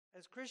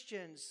As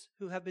Christians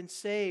who have been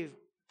saved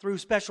through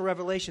special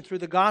revelation, through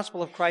the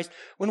gospel of Christ,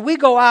 when we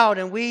go out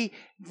and we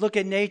look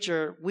at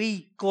nature,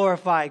 we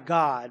glorify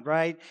God,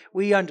 right?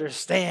 We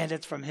understand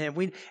it's from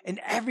Him.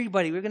 And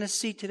everybody, we're going to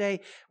see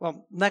today,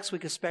 well, next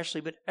week especially,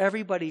 but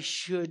everybody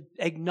should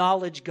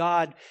acknowledge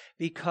God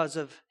because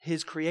of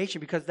His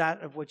creation, because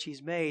that of which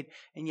He's made,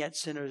 and yet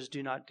sinners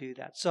do not do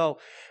that. So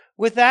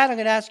with that, I'm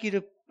going to ask you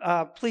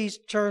to please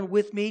turn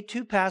with me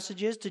two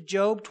passages to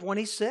Job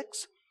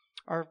 26,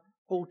 our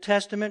Old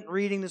Testament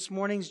reading this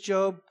morning is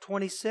Job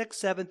 26,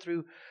 7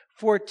 through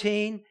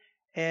 14.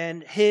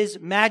 And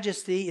His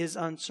majesty is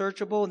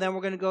unsearchable. And then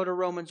we're going to go to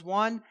Romans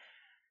 1,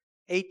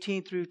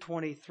 18 through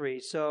 23.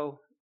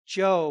 So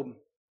Job,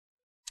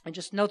 and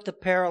just note the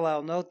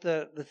parallel, note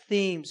the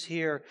themes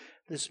here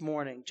this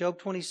morning. Job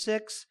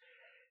 26,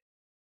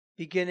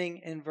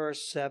 beginning in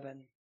verse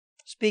 7.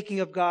 Speaking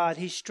of God,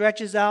 He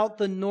stretches out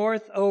the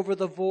north over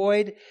the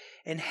void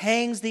and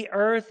hangs the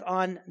earth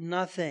on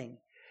nothing.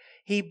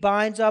 He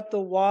binds up the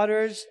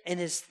waters in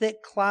His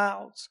thick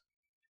clouds,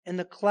 and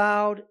the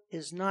cloud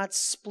is not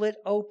split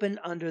open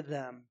under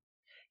them.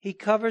 He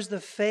covers the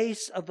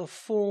face of the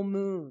full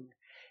moon.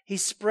 He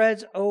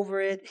spreads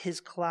over it His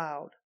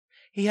cloud.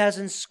 He has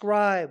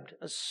inscribed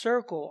a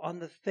circle on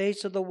the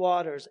face of the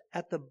waters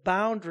at the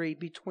boundary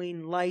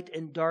between light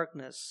and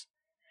darkness.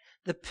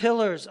 The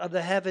pillars of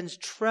the heavens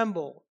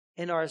tremble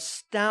and are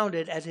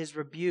astounded at His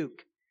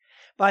rebuke.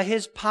 By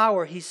His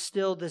power He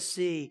stilled the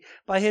sea.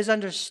 By His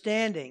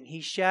understanding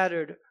He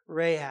shattered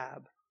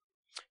Rahab.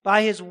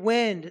 By His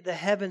wind the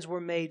heavens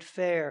were made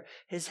fair.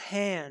 His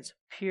hands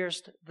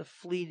pierced the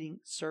fleeting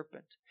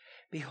serpent.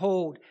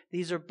 Behold,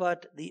 these are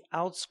but the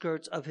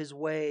outskirts of His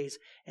ways,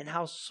 and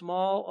how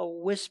small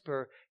a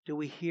whisper do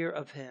we hear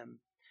of Him.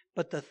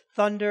 But the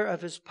thunder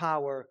of His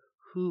power,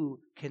 who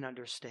can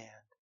understand?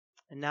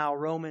 And now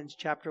Romans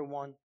chapter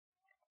 1.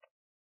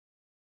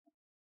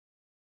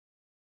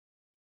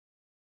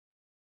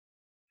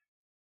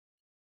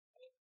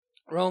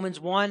 Romans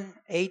 1,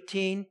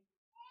 18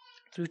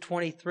 through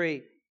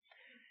 23.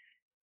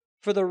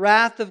 For the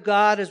wrath of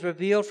God is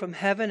revealed from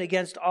heaven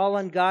against all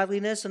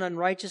ungodliness and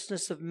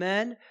unrighteousness of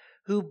men,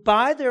 who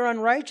by their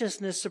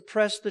unrighteousness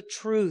suppress the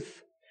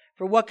truth.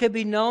 For what could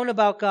be known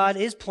about God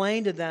is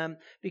plain to them,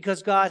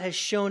 because God has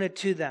shown it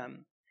to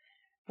them.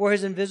 For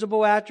His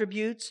invisible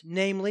attributes,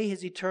 namely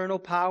His eternal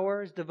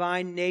power, His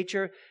divine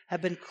nature,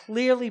 have been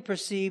clearly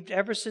perceived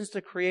ever since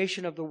the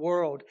creation of the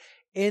world,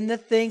 in the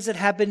things that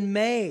have been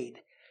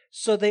made.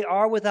 So they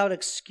are without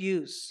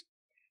excuse.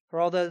 For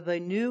although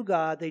they knew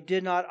God, they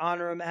did not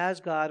honor Him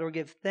as God or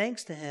give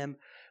thanks to Him,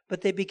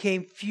 but they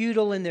became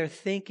futile in their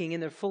thinking,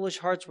 and their foolish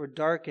hearts were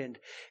darkened.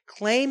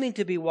 Claiming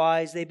to be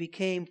wise, they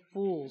became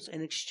fools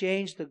and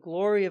exchanged the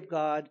glory of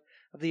God,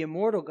 of the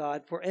immortal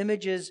God, for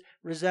images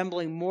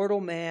resembling mortal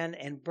man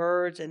and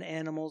birds and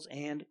animals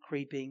and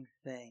creeping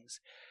things.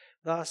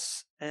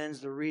 Thus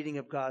ends the reading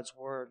of God's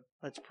Word.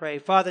 Let's pray.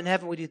 Father in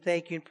heaven, we do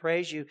thank You and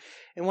praise You.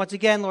 And once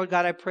again, Lord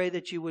God, I pray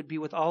that You would be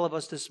with all of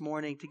us this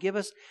morning to give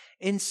us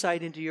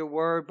insight into Your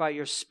Word by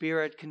Your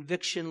Spirit.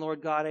 Conviction,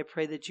 Lord God, I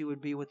pray that You would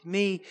be with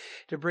me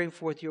to bring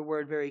forth Your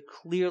Word very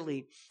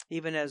clearly,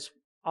 even as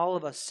all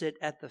of us sit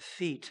at the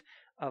feet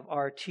of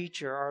our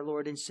teacher, our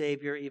Lord and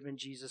Savior, even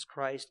Jesus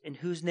Christ, in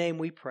whose name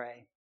we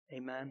pray.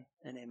 Amen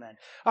and amen.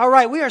 All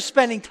right, we are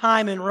spending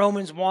time in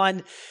Romans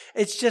 1.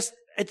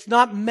 It's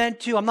not meant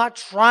to. I'm not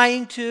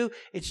trying to.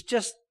 It's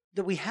just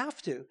that we have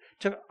to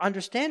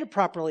understand it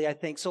properly, I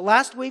think. So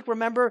last week,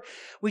 remember,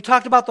 we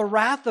talked about the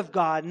wrath of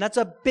God, and that's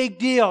a big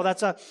deal.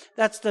 That's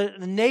the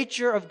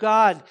nature of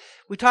God.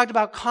 We talked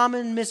about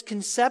common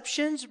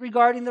misconceptions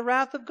regarding the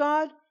wrath of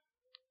God.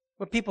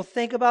 What people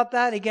think about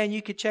that. Again,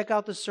 you could check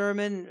out the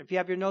sermon if you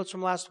have your notes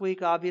from last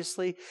week,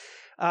 obviously.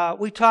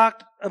 We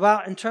talked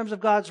about, in terms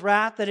of God's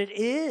wrath, that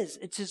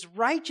it's His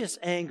righteous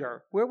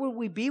anger. Where would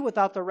we be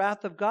without the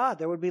wrath of God?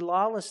 There would be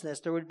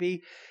lawlessness. There would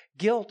be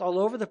guilt all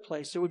over the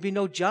place. There would be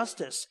no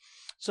justice.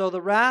 So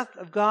the wrath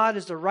of God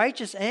is the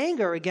righteous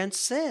anger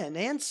against sin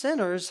and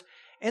sinners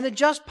and the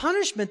just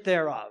punishment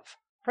thereof.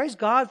 Praise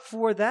God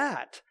for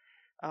that.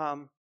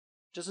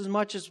 Just as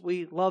much as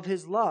we love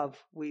His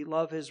love, we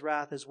love His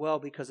wrath as well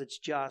because it's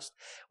just.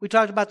 We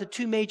talked about the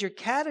two major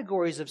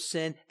categories of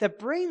sin that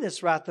bring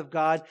this wrath of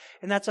God,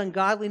 and that's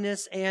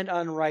ungodliness and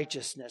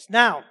unrighteousness.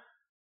 Now,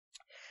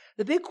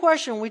 the big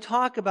question when we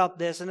talk about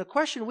this, and the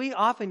question we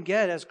often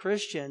get as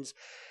Christians,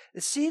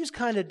 it seems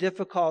kind of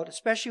difficult,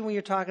 especially when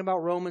you're talking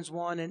about Romans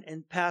 1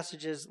 and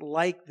passages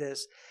like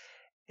this,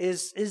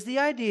 is the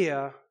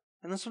idea,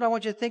 and that's what I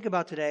want you to think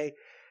about today,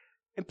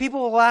 and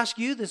people will ask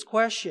you this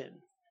question.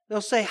 They'll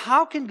say,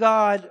 how can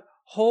God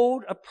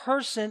hold a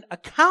person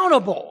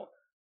accountable,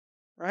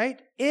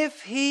 right,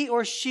 if he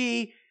or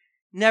she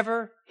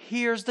never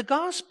hears the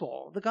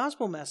gospel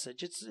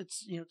message?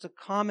 It's a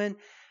common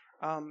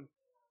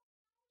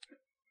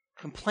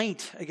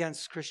complaint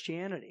against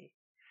Christianity.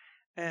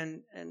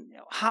 And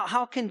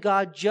how can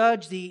God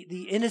judge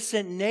the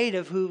innocent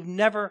native who've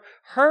never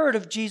heard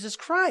of Jesus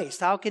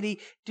Christ? How can he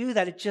do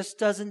that? It just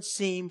doesn't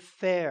seem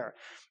fair.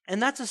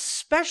 And that's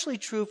especially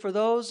true for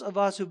those of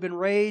us who've been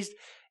raised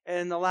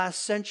in the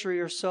last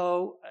century or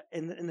so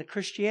in the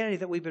Christianity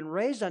that we've been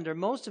raised under.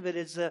 Most of it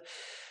is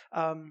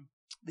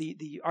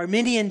the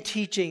Arminian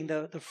teaching,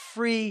 the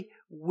free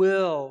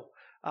will.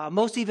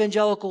 Most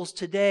evangelicals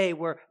today,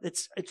 where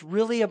it's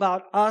really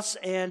about us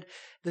and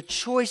the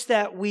choice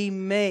that we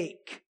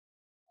make.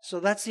 So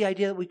that's the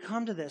idea that we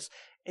come to this.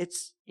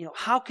 It's,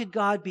 how could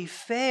God be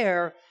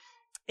fair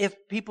if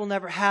people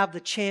never have the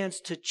chance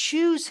to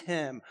choose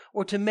Him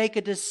or to make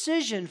a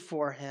decision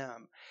for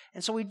Him?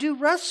 And so we do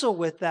wrestle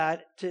with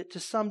that to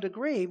some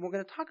degree. We're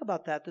going to talk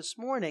about that this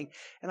morning,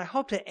 and I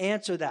hope to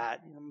answer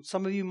that.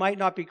 Some of you might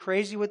not be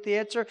crazy with the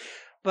answer,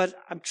 but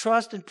I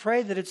trust and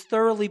pray that it's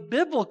thoroughly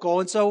biblical,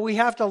 and so we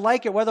have to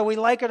like it whether we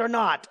like it or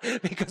not,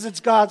 because it's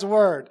God's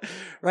Word,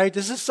 right?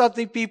 This is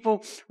something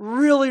people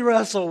really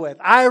wrestle with.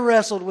 I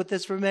wrestled with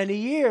this for many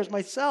years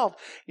myself.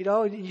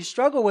 You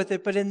struggle with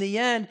it, but in the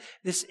end,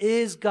 this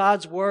is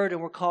God's Word,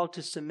 and we're called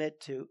to submit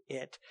to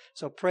it.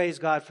 So praise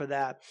God for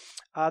that.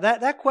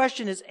 That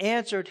question is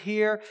answered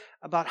here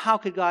about how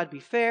could God be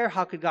fair?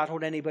 How could God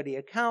hold anybody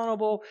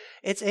accountable?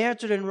 It's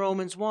answered in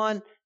Romans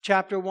 1,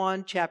 chapter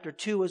 1, chapter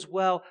 2 as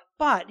well.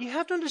 But you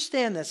have to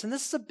understand this, and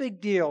this is a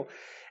big deal.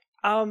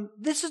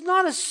 This is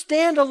not a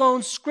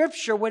standalone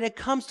scripture when it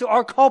comes to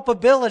our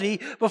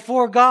culpability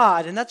before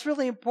God, and that's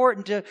really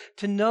important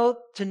to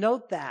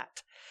note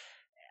that.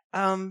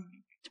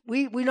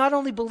 We not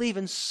only believe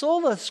in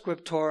sola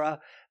scriptura,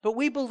 but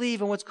we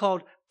believe in what's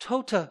called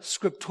tota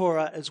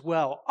scriptura as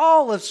well.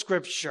 All of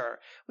Scripture.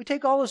 We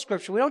take all of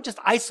Scripture. We don't just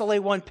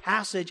isolate one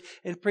passage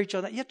and preach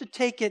on that. You have to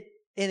take it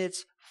in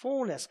its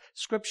fullness.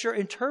 Scripture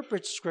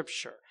interprets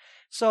Scripture.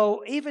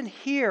 So even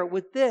here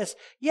with this,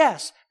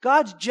 yes,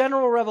 God's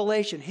general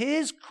revelation,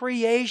 His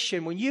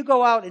creation, when you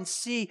go out and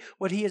see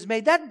what He has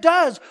made, that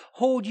does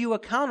hold you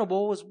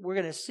accountable, as we're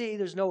going to see.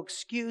 There's no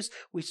excuse.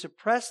 We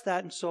suppress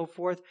that and so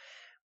forth.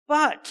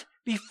 But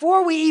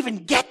before we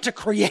even get to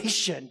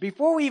creation,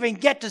 before we even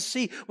get to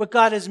see what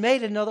God has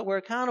made and know that we're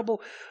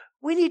accountable,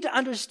 we need to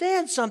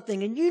understand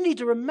something, and you need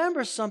to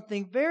remember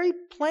something very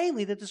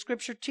plainly that the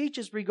Scripture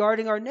teaches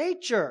regarding our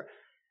nature.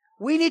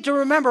 We need to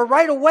remember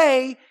right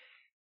away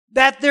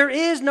that there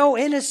is no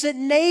innocent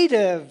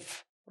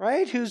native,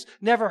 right, who's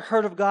never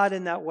heard of God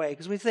in that way.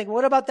 Because we think,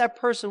 what about that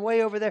person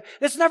way over there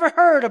that's never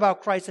heard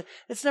about Christ?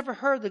 It's never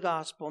heard the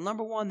gospel.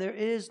 Number one, there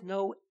is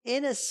no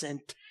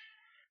innocent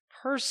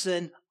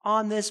person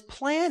on this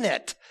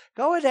planet.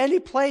 Go into any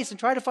place and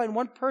try to find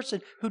one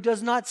person who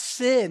does not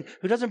sin,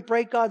 who doesn't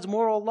break God's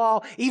moral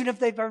law, even if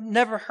they've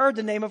never heard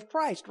the name of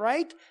Christ,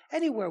 right?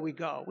 Anywhere we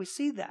go, we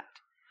see that.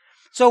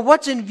 So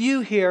what's in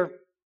view here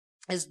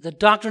is the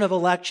doctrine of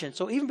election.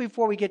 So even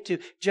before we get to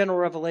general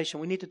revelation,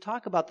 we need to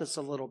talk about this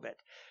a little bit,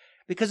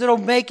 because it'll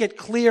make it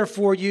clear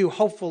for you.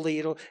 Hopefully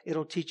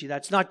it'll teach you that.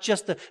 It's not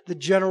just the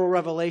general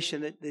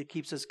revelation that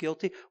keeps us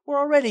guilty. We're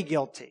already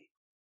guilty.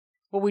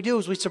 What we do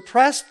is we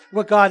suppress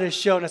what God has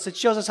shown us. It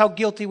shows us how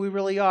guilty we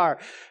really are,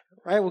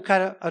 right? We'll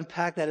kind of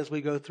unpack that as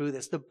we go through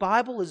this. The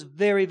Bible is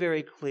very,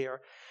 very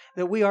clear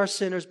that we are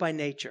sinners by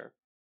nature.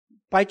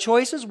 By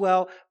choice as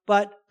well,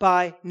 but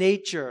by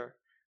nature.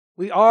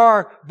 We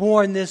are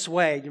born this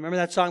way. Do you remember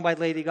that song by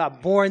Lady Gaga?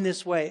 Born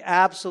this way.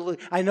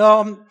 Absolutely. I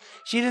know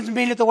she didn't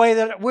mean it the way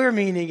that we're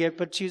meaning it,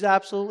 but she's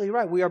absolutely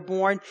right. We are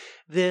born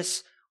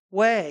this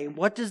way.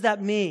 What does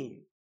that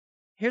mean?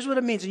 Here's what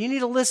it means, and you need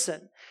to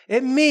listen.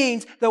 It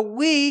means that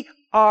we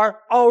are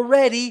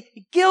already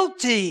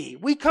guilty.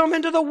 We come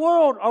into the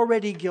world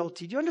already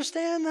guilty. Do you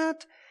understand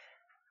that?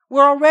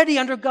 We're already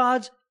under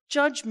God's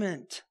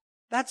judgment.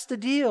 That's the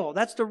deal.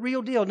 That's the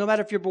real deal. No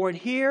matter if you're born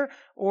here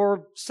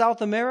or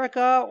South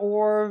America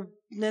or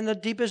in the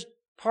deepest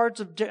parts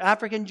of the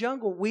African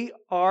jungle, we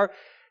are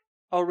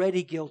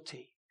already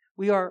guilty.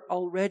 We are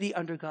already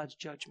under God's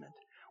judgment.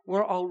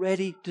 We're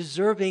already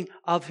deserving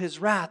of His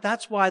wrath.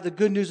 That's why the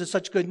good news is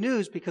such good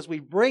news, because we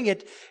bring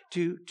it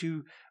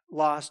to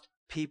lost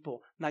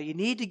people. Now, you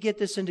need to get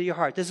this into your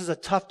heart. This is a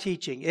tough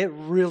teaching. It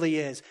really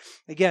is.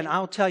 Again,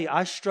 I'll tell you,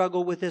 I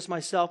struggle with this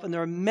myself, and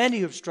there are many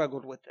who've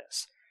struggled with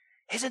this.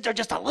 Isn't there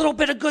just a little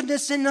bit of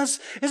goodness in us?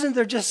 Isn't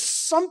there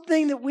just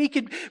something that we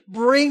could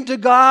bring to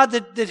God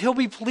that He'll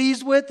be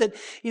pleased with? That,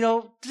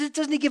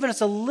 doesn't He give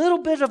us a little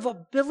bit of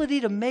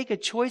ability to make a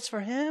choice for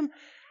Him?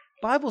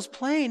 Bible's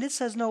plain. It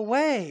says no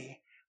way.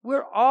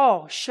 We're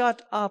all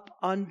shut up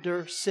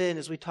under sin,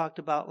 as we talked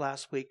about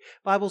last week.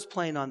 Bible's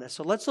plain on this.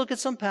 So let's look at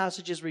some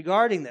passages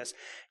regarding this.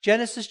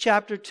 Genesis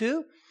chapter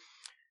 2.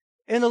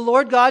 And the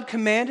Lord God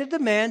commanded the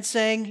man,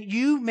 saying,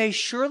 You may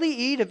surely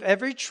eat of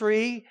every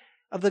tree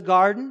of the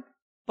garden,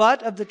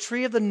 but of the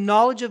tree of the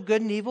knowledge of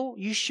good and evil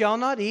you shall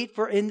not eat,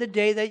 for in the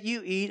day that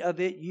you eat of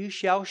it you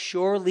shall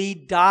surely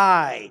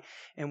die.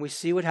 And we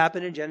see what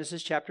happened in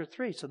Genesis chapter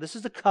 3. So this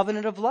is the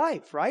covenant of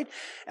life, right?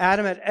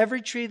 Adam had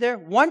every tree there.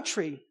 One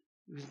tree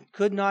he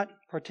could not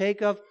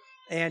partake of,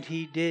 and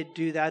he did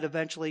do that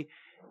eventually.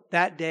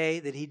 That day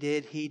that he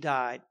did, he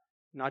died.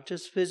 Not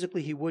just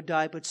physically, he would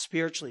die, but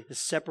spiritually, the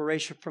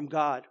separation from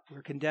God.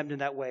 We're condemned in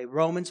that way.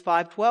 Romans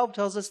 5:12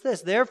 tells us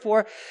this.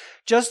 Therefore,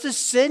 just as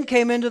sin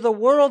came into the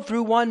world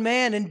through one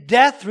man, and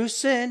death through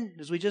sin,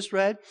 as we just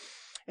read,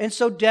 and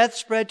so death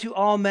spread to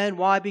all men.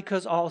 Why?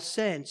 Because all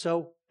sinned.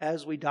 So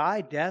as we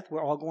die, death,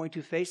 we're all going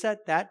to face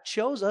that. That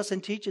shows us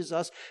and teaches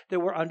us that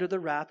we're under the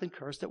wrath and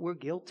curse, that we're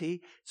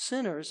guilty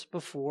sinners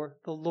before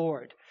the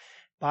Lord.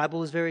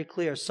 Bible is very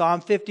clear.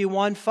 Psalm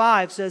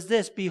 51:5 says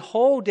this.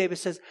 Behold, David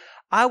says,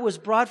 I was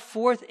brought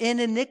forth in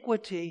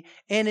iniquity,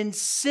 and in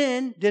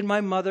sin did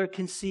my mother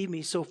conceive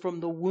me. So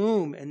from the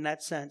womb, in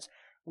that sense,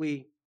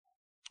 we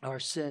are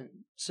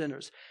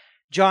sinners.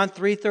 John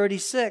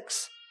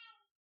 3:36.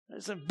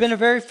 It's been a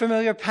very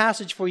familiar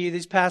passage for you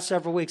these past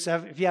several weeks,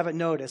 if you haven't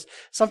noticed.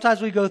 Sometimes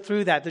we go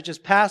through that. There's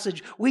just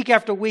passage, week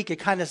after week, it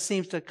kind of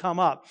seems to come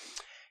up.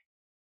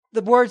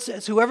 The word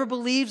says, whoever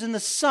believes in the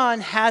Son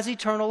has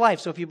eternal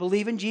life. So if you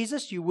believe in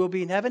Jesus, you will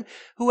be in heaven.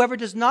 Whoever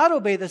does not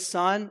obey the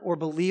Son or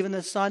believe in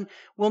the Son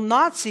will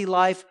not see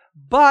life,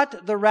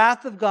 but the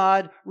wrath of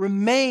God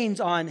remains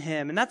on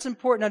him. And that's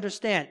important to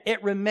understand.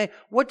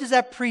 What does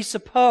that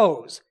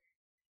presuppose?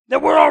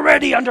 That we're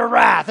already under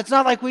wrath. It's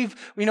not like we're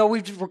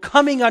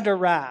coming under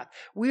wrath.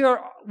 We're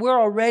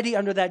already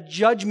under that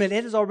judgment.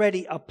 It is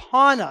already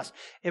upon us.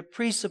 It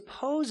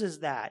presupposes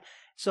that.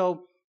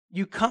 So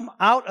you come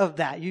out of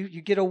that. You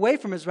get away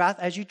from his wrath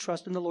as you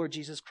trust in the Lord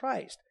Jesus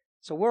Christ.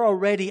 So we're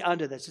already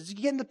under this. Is you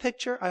getting the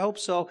picture? I hope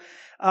so.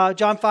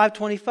 John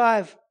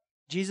 5:25,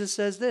 Jesus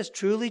says this,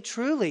 truly,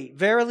 truly,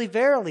 verily,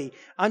 verily,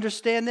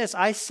 understand this.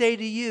 I say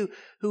to you,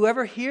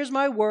 whoever hears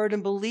my word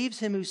and believes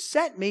him who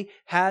sent me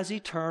has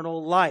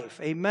eternal life.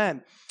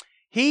 Amen.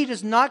 He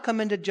does not come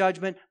into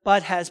judgment,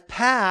 but has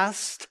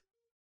passed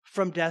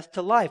from death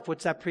to life.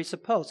 What's that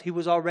presuppose? He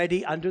was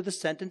already under the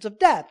sentence of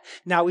death.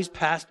 Now he's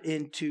passed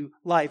into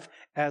life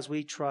as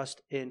we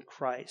trust in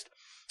Christ.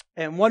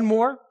 And one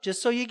more,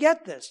 just so you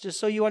get this, just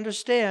so you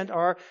understand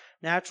our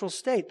natural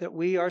state, that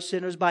we are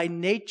sinners by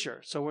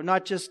nature. So we're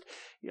not just,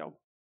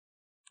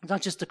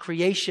 not just the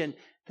creation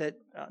that,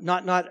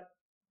 not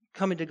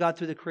coming to God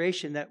through the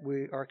creation that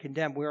we are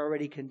condemned. We're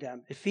already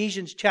condemned.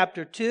 Ephesians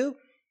chapter 2,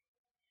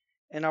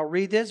 and I'll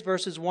read this,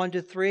 verses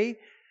 1-3.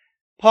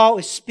 Paul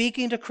is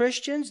speaking to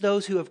Christians,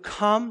 those who have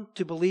come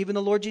to believe in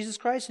the Lord Jesus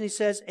Christ, and he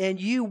says, and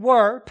you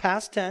were,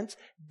 past tense,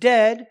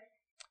 dead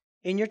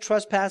in your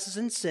trespasses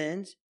and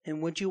sins in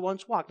which you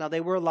once walked. Now,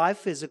 they were alive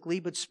physically,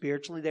 but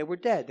spiritually they were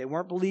dead. They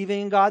weren't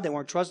believing in God. They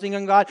weren't trusting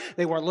in God.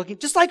 They weren't looking,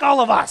 just like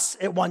all of us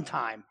at one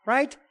time,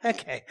 right?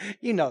 Okay,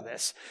 you know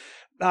this.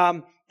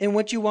 In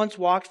which you once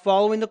walked,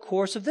 following the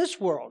course of this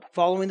world,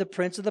 following the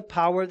prince of the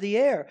power of the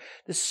air,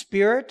 the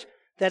spirit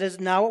that is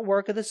now at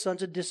work of the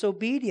sons of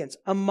disobedience,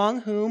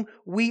 among whom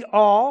we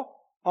all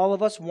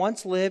of us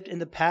once lived in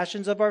the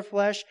passions of our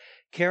flesh,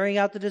 carrying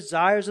out the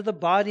desires of the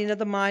body and of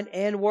the mind,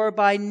 and were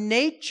by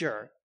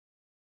nature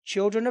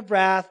children of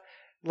wrath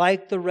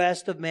like the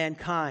rest of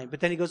mankind. But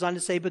then he goes on to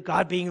say, but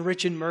God being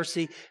rich in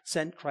mercy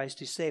sent Christ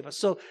to save us.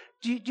 So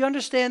do you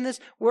understand this?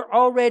 We're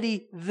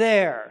already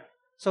there.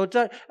 So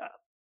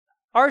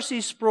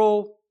R.C.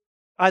 Sproul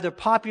either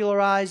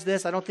popularized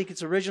this, I don't think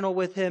it's original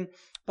with him,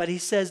 but he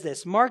says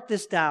this, mark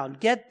this down,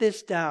 get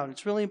this down,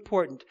 it's really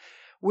important.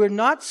 We're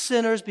not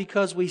sinners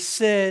because we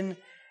sin.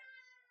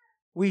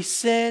 We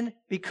sin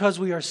because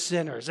we are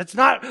sinners. It's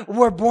not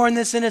we're born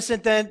this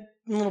innocent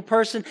little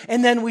person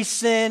and then we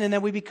sin and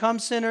then we become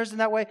sinners in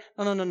that way.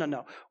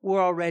 No.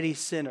 We're already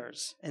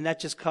sinners, and that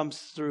just comes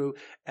through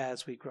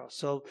as we grow.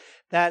 So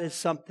that is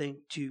something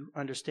to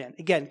understand.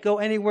 Again, go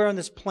anywhere on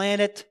this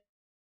planet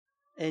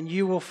and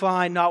you will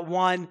find not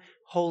one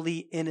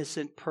holy,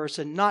 innocent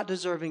person, not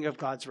deserving of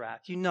God's wrath.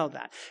 You know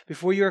that.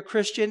 Before you're a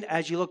Christian,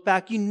 as you look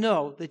back, you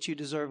know that you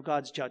deserve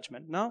God's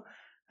judgment. No?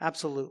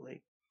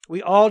 Absolutely.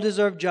 We all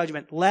deserve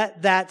judgment.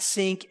 Let that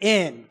sink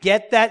in.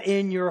 Get that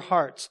in your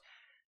hearts.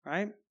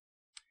 Right?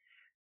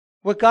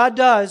 What God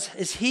does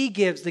is He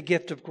gives the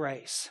gift of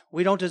grace.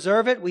 We don't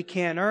deserve it. We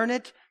can't earn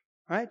it.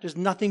 Right? There's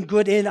nothing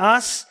good in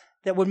us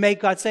that would make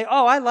God say,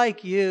 oh, I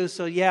like you,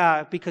 so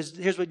yeah, because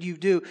here's what you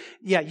do.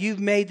 Yeah, you've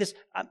made this.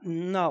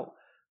 No.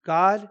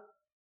 God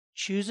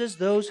chooses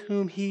those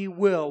whom He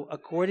will,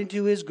 according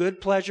to His good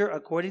pleasure,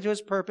 according to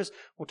His purpose.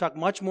 We'll talk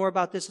much more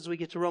about this as we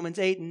get to Romans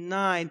 8 and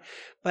 9.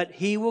 But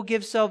He will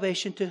give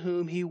salvation to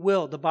whom He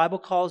will. The Bible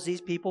calls these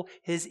people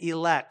His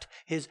elect,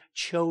 His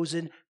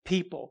chosen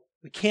people.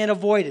 We can't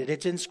avoid it.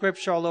 It's in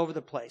Scripture all over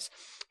the place.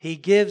 He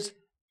gives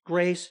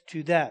grace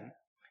to them.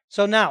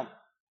 So now,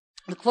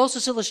 the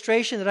closest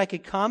illustration that I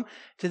could come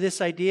to this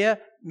idea,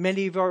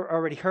 many of you have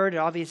already heard it,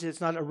 obviously it's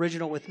not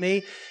original with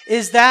me,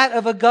 is that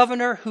of a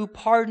governor who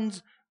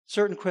pardons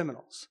certain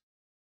criminals.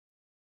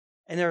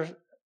 And there are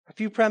a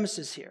few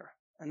premises here,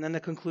 and then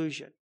the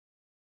conclusion.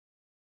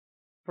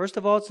 First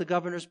of all, it's the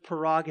governor's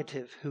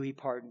prerogative who he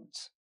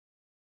pardons.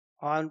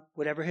 On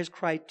whatever his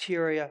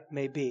criteria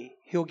may be,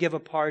 he'll give a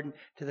pardon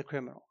to the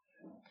criminal.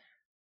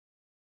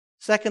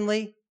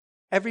 Secondly,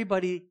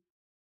 everybody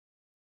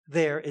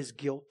there is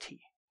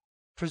guilty.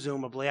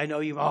 Presumably. I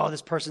know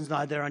this person's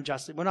not there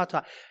unjustly. We're not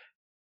talking.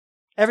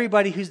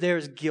 Everybody who's there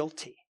is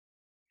guilty.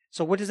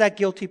 So what does that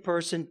guilty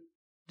person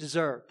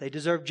deserve? They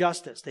deserve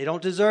justice. They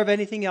don't deserve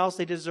anything else.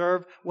 They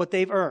deserve what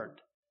they've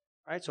earned.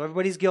 Right? So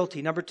everybody's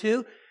guilty. Number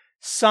two,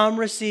 some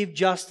receive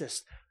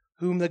justice,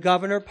 whom the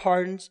governor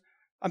pardons.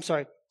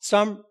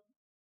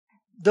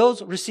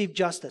 Those receive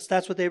justice.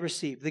 That's what they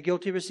receive. The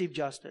guilty receive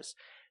justice.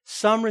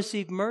 Some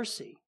receive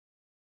mercy.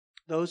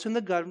 Those whom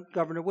the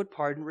governor would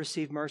pardon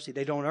receive mercy.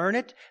 They don't earn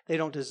it. They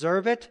don't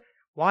deserve it.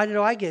 Why did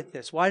I get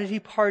this? Why did he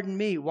pardon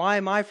me? Why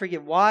am I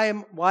forgiven?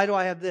 Why do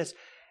I have this?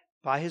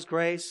 By his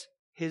grace,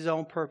 his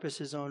own purpose,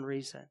 his own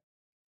reason.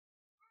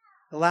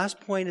 The last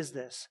point is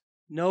this.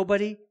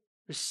 Nobody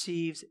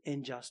receives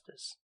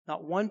injustice.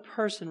 Not one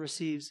person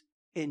receives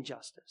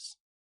injustice.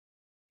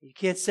 You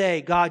can't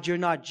say, God, you're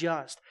not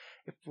just.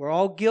 If we're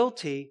all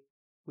guilty,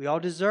 we all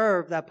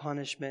deserve that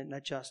punishment and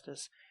that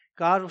justice.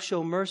 God will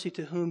show mercy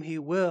to whom he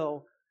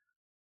will,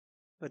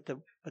 but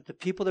the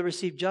people that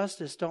receive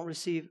justice don't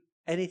receive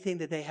anything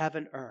that they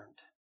haven't earned.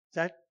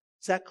 Is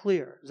that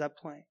clear? Is that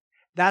plain?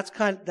 That's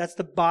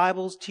the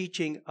Bible's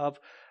teaching of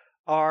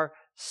our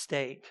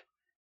state.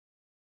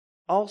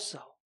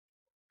 Also,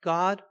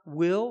 God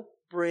will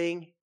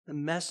bring the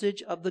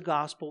message of the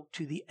gospel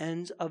to the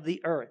ends of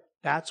the earth.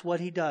 That's what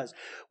he does.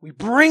 We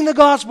bring the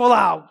gospel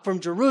out from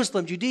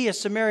Jerusalem, Judea,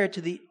 Samaria,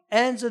 to the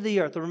ends of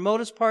the earth, the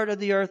remotest part of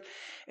the earth,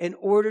 in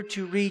order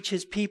to reach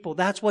his people.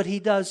 That's what he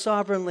does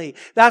sovereignly.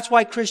 That's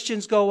why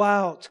Christians go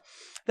out.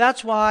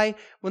 That's why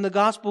when the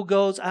gospel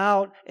goes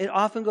out, it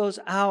often goes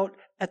out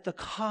at the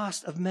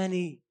cost of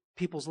many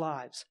people's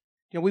lives.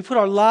 We put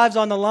our lives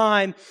on the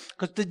line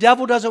because the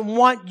devil doesn't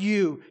want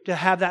you to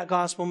have that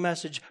gospel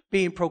message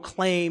being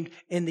proclaimed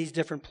in these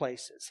different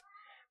places.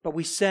 But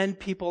we send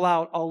people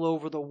out all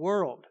over the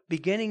world,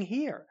 beginning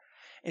here,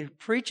 and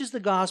preaches the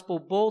gospel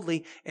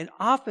boldly, and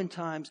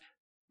oftentimes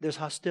there's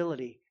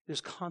hostility,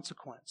 there's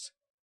consequence,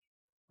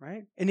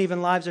 right? And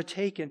even lives are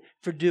taken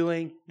for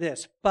doing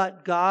this.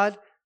 But God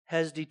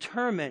has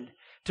determined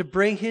to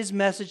bring his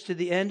message to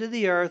the end of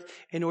the earth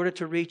in order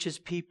to reach his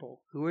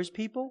people. Who are his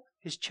people?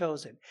 His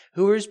chosen.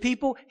 Who are his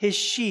people? His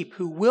sheep,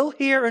 who will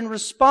hear and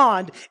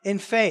respond in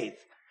faith.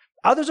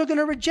 Others are going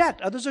to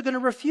reject. Others are going to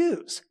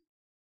refuse.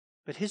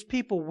 But his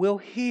people will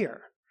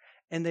hear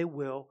and they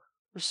will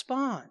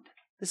respond.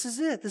 This is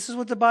it. This is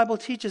what the Bible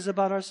teaches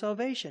about our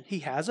salvation. He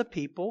has a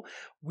people.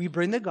 We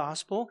bring the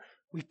gospel.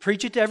 We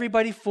preach it to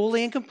everybody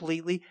fully and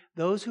completely.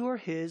 Those who are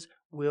his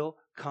will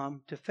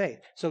come to faith.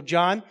 So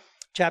John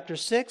chapter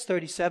 6,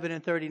 37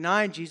 and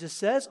 39, Jesus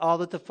says, all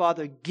that the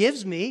Father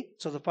gives me,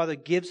 so the Father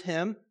gives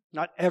him,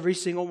 not every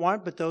single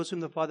one, but those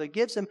whom the Father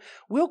gives him,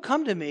 will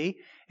come to me,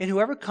 and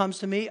whoever comes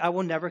to me, I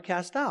will never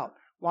cast out.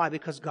 Why?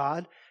 Because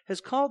God has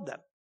called them.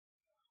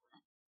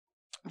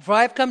 For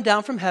I have come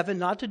down from heaven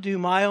not to do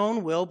my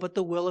own will, but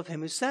the will of him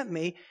who sent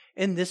me.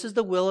 And this is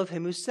the will of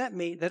him who sent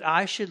me, that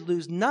I should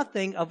lose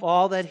nothing of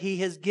all that he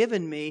has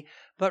given me,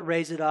 but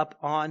raise it up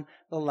on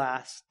the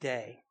last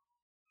day.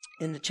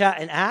 In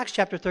Acts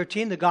chapter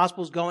 13, the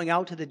gospel is going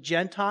out to the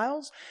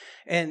Gentiles,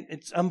 and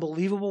it's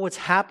unbelievable what's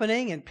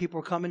happening, and people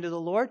are coming to the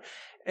Lord,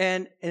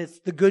 and it's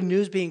the good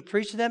news being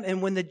preached to them.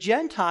 And when the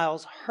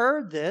Gentiles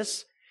heard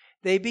this,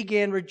 they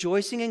began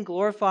rejoicing and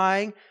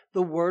glorifying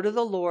the word of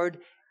the Lord.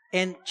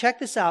 And check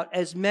this out,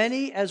 as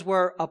many as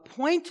were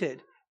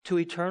appointed to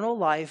eternal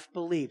life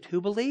believed. Who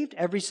believed?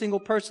 Every single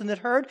person that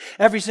heard?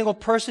 Every single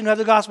person who had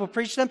the gospel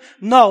preached to them?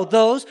 No,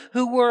 those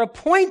who were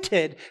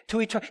appointed to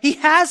eternal. He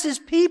has his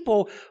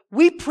people.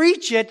 We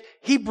preach it.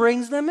 He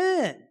brings them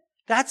in.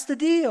 That's the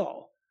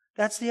deal.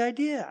 That's the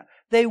idea.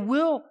 They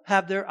will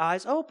have their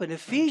eyes open.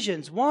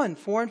 Ephesians 1,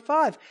 4 and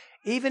 5.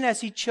 Even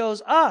as he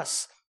chose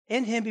us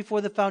in him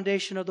before the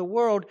foundation of the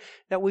world,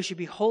 that we should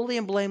be holy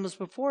and blameless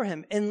before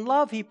him. In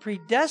love, he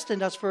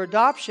predestined us for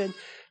adoption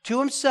to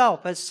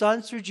himself as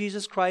sons through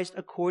Jesus Christ,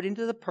 according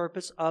to the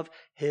purpose of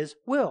his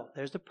will.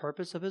 There's the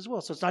purpose of his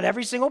will. So it's not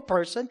every single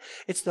person.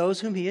 It's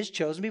those whom he has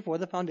chosen before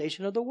the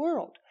foundation of the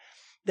world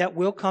that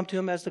will come to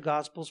him as the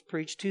gospel is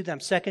preached to them.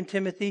 2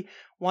 Timothy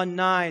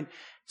 1:9,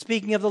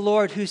 speaking of the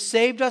Lord, who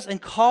saved us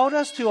and called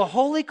us to a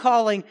holy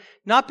calling,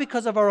 not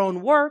because of our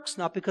own works,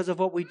 not because of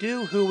what we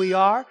do, who we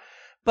are,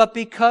 but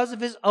because of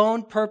his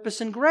own purpose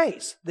and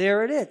grace.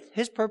 There it is,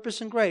 his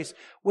purpose and grace,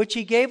 which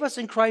he gave us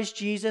in Christ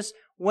Jesus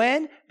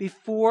when?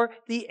 Before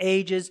the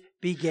ages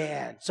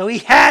began. So he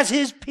has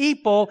his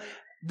people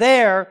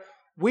there.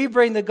 We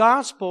bring the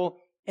gospel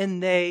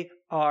and they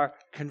are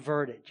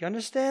converted. Do you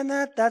understand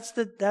that? That's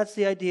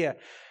the idea.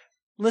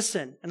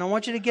 Listen, and I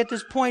want you to get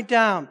this point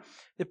down.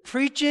 The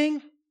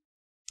preaching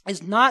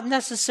is not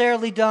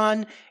necessarily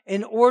done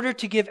in order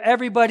to give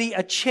everybody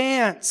a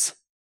chance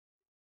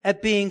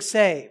at being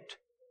saved.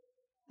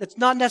 That's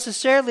not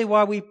necessarily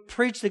why we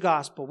preach the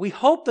gospel. We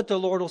hope that the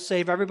Lord will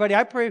save everybody.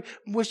 I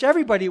wish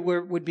everybody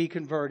would be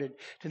converted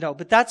to know.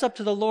 But that's up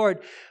to the Lord.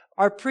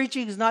 Our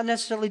preaching is not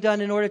necessarily done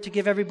in order to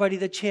give everybody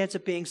the chance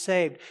of being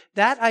saved.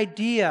 That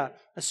idea,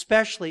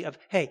 especially of,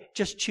 hey,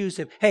 just choose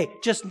him. Hey,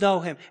 just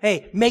know him.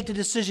 Hey, make the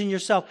decision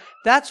yourself.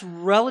 That's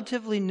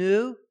relatively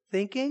new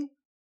thinking.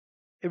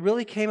 It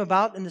really came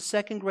about in the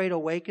Second Great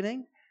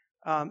Awakening.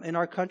 in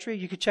our country.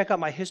 You could check out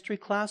my history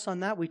class on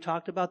that. We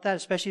talked about that,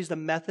 especially as the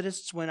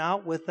Methodists went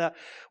out with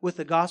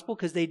the gospel,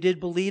 because they did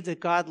believe that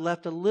God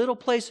left a little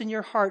place in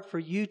your heart for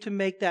you to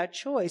make that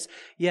choice,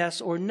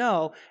 yes or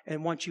no.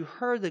 And once you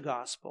heard the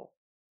gospel,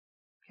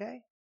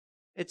 okay,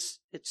 it's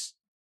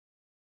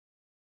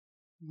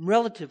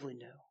relatively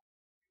new.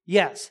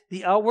 Yes,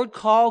 the outward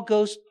call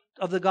goes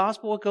of the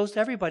gospel, it goes to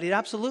everybody. It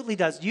absolutely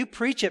does. You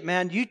preach it,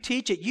 man. You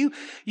teach it. You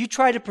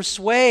try to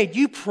persuade.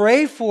 You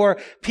pray for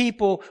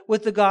people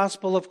with the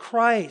gospel of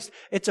Christ.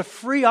 It's a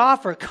free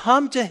offer.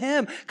 Come to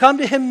Him. Come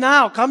to Him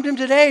now. Come to Him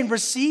today and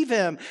receive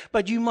Him.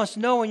 But you must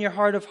know in your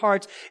heart of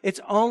hearts, it's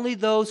only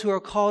those who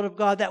are called of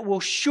God that will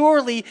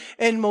surely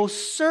and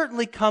most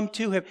certainly come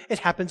to Him. It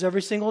happens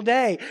every single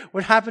day.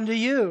 What happened to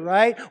you,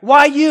 right?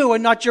 Why you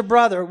and not your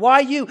brother?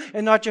 Why you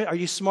and not your... Are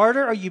you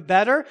smarter? Are you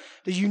better?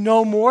 Did you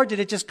know more? Did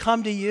it just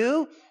come to you?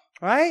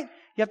 Right?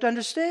 You have to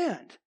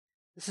understand.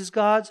 This is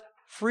God's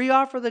free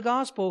offer of the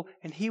gospel,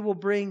 and He will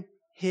bring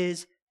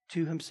His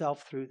to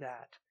Himself through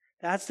that.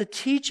 That's the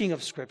teaching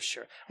of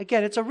Scripture.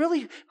 Again, it's a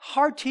really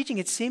hard teaching.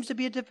 It seems to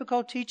be a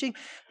difficult teaching,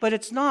 but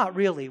it's not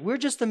really. We're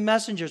just the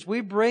messengers. We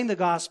bring the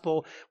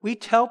gospel. We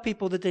tell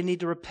people that they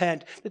need to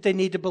repent, that they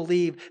need to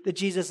believe, that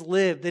Jesus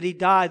lived, that He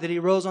died, that He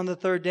rose on the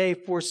third day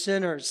for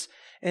sinners,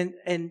 and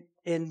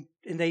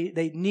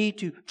they need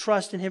to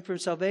trust in Him for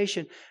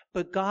salvation.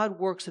 But God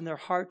works in their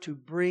heart to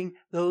bring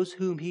those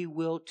whom He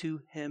will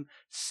to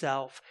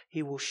Himself.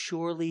 He will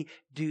surely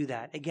do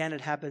that. Again,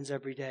 it happens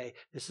every day.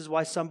 This is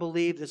why some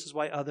believe. This is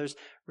why others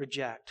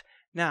reject.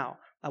 Now,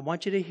 I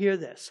want you to hear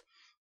this.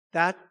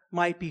 That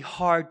might be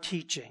hard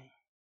teaching.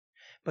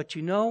 But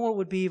you know what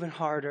would be even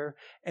harder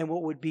and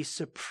what would be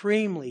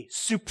supremely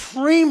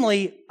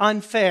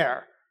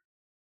unfair?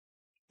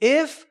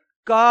 If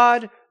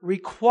God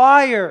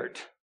required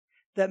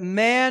that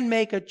man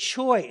make a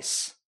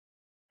choice,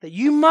 that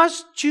you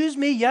must choose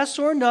me, yes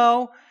or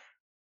no,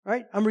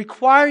 right? I'm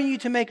requiring you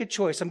to make a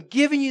choice. I'm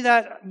giving you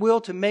that will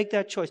to make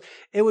that choice.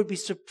 It would be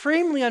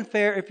supremely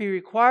unfair if He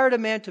required a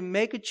man to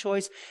make a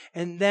choice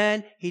and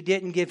then He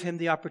didn't give him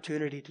the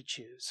opportunity to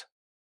choose.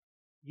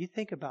 You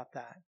think about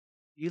that.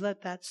 You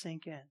let that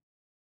sink in.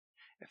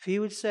 If He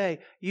would say,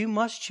 you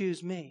must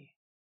choose me.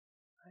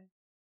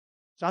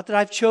 It's not that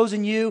I've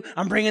chosen you,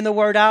 I'm bringing the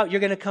word out,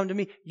 you're going to come to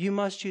me. You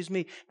must choose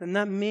me. Then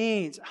that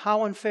means,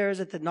 how unfair is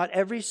it that not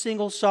every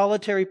single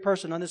solitary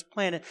person on this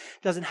planet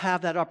doesn't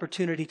have that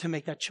opportunity to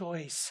make that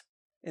choice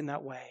in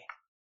that way?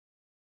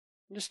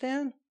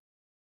 Understand?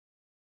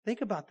 Think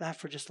about that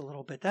for just a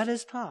little bit. That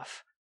is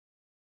tough.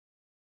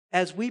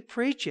 As we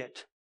preach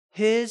it,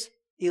 His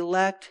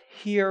elect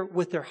hear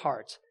with their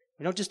hearts.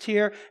 We don't just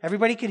hear,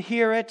 everybody can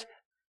hear it.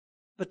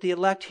 But the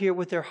elect hear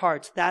with their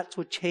hearts. That's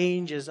what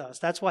changes us.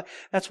 That's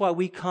why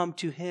we come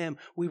to Him.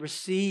 We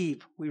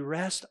receive. We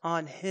rest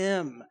on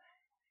Him.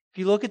 If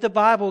you look at the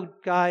Bible,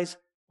 guys,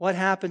 what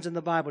happens in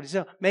the Bible? He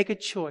says, make a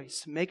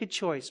choice. Make a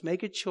choice.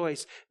 Make a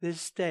choice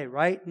this day,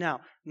 right now.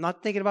 I'm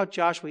not thinking about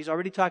Joshua. He's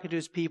already talking to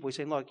his people. He's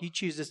saying, look, you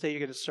choose this day you're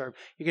going to serve.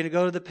 You're going to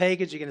go to the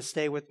pagans. You're going to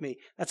stay with me.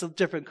 That's a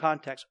different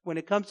context. When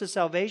it comes to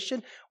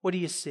salvation, what do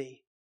you see?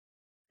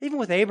 Even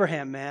with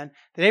Abraham, man.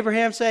 Did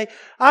Abraham say,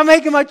 I'm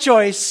making my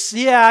choice.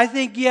 Yeah, I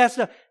think yes.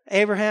 No.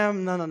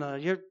 Abraham, no.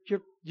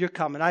 You're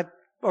coming. I've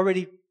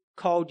already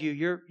called you.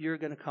 You're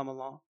going to come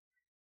along.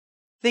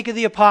 Think of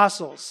the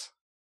apostles.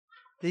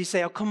 Did he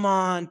say, oh, come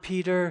on,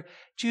 Peter,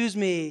 choose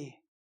me.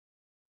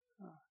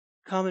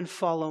 Come and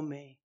follow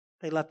me.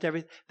 They left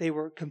everything. They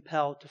were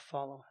compelled to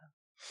follow Him.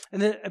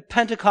 And then at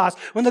Pentecost,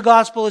 when the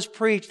gospel is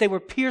preached, they were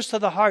pierced to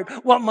the heart.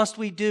 What must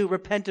we do?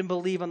 Repent and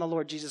believe on the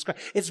Lord Jesus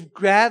Christ. It's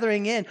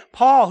gathering in.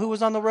 Paul, who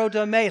was on the road to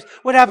Emmaus,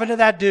 what happened to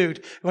that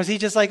dude? Was he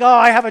just like, oh,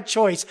 I have a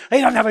choice.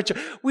 I don't have a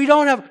choice.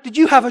 Did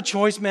you have a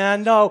choice,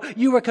 man? No,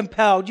 you were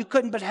compelled. You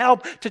couldn't but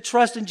help to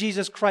trust in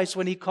Jesus Christ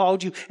when He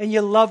called you, and you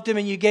loved Him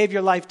and you gave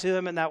your life to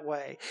Him in that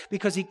way.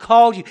 Because He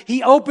called you.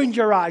 He opened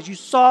your eyes. You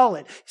saw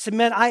it. He said,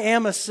 man, I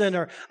am a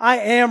sinner. I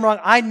am wrong.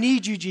 I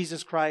need you,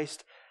 Jesus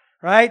Christ.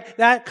 Right?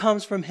 That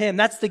comes from Him.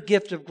 That's the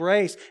gift of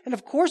grace. And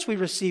of course we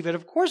receive it.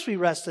 Of course we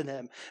rest in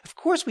Him. Of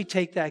course we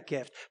take that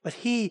gift. But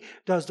He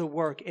does the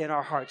work in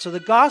our hearts. So the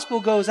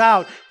gospel goes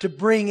out to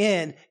bring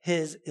in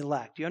His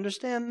elect. Do you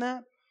understand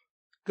that?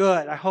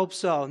 Good. I hope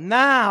so.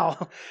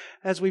 Now,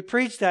 as we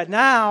preach that,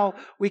 now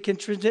we can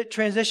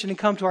transition and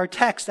come to our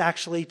text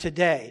actually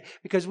today.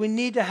 Because we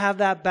need to have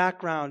that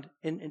background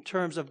in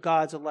terms of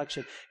God's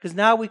election. Because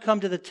now we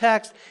come to the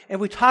text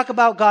and we talk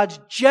about God's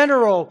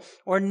general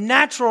or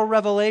natural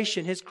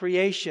revelation, His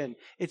creation,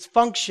 its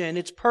function,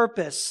 its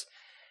purpose.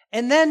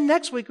 And then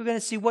next week we're going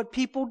to see what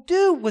people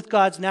do with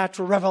God's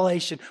natural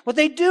revelation, what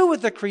they do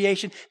with the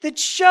creation that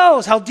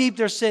shows how deep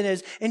their sin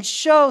is and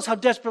shows how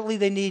desperately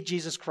they need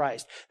Jesus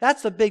Christ.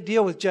 That's the big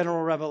deal with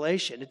general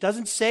revelation. It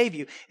doesn't save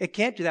you. It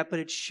can't do that, but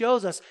it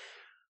shows us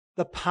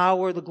the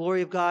power, the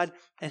glory of God,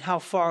 and how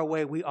far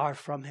away we are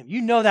from Him.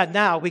 You know that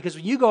now because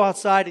when you go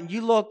outside and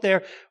you look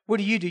there, what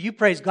do? You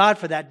praise God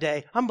for that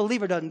day.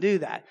 Unbeliever doesn't do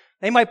that.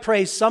 They might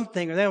praise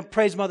something or they don't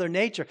praise Mother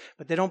Nature,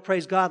 but they don't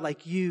praise God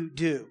like you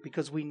do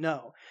because we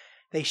know.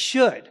 They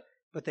should.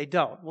 but they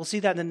don't. We'll see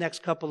that in the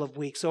next couple of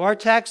weeks. So our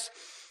text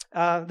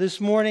this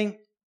morning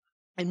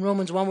in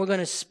Romans 1, we're going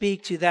to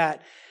speak to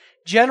that.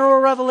 General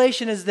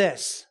revelation is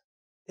this.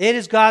 It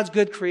is God's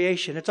good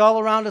creation. It's all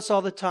around us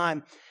all the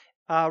time.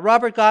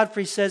 Robert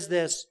Godfrey says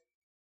this.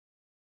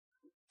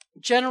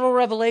 General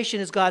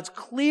revelation is God's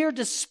clear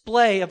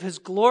display of His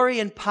glory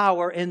and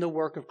power in the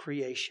work of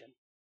creation.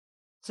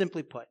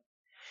 Simply put.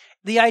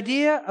 The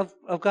idea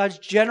of God's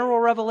general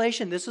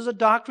revelation, this is a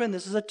doctrine,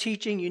 this is a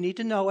teaching, you need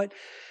to know it.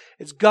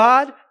 It's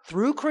God,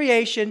 through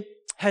creation,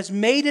 has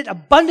made it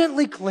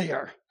abundantly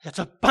clear. It's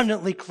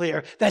abundantly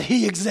clear that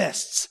He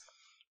exists.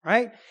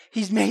 Right?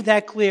 He's made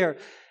that clear.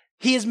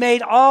 He has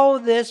made all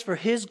of this for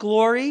His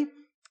glory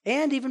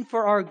and even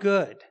for our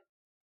good.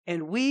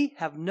 And we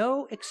have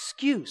no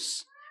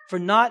excuse for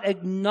not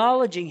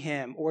acknowledging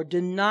Him or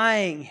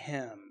denying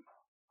Him.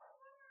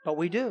 But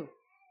we do.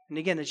 And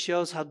again, it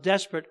shows how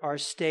desperate our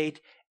state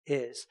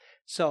is.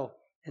 So,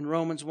 in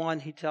Romans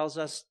 1, he tells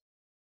us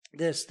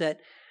this, that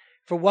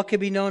for what can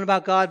be known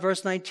about God,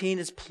 verse 19,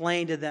 is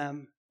plain to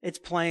them. It's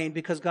plain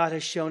because God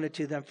has shown it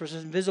to them. For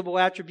His invisible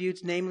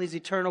attributes, namely His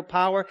eternal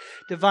power,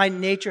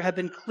 divine nature, have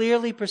been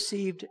clearly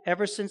perceived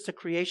ever since the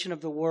creation of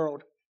the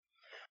world.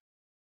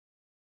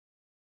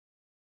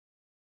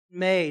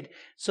 Made,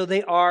 so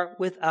they are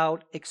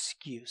without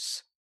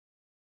excuse.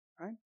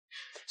 Right?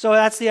 So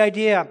that's the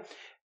idea.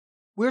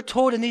 We're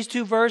told in these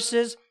two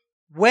verses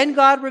when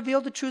God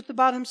revealed the truth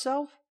about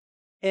Himself,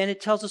 and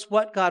it tells us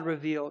what God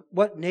revealed,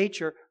 what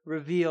nature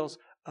reveals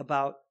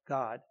about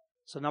God.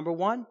 So number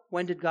one,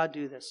 when did God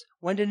do this?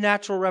 When did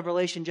natural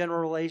revelation,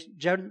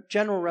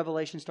 general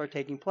revelation start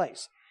taking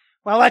place?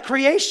 Well, at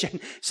creation,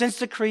 since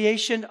the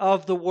creation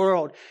of the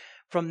world.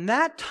 From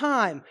that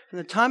time, from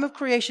the time of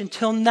creation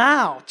till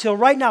now, till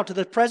right now, to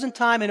the present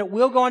time, and it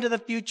will go into the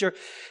future,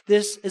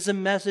 this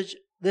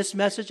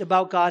message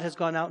about God has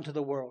gone out into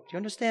the world. Do you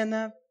understand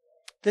that?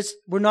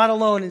 We're not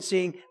alone in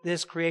seeing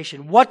this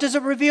creation. What does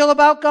it reveal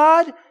about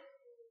God?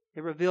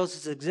 It reveals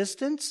His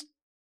existence,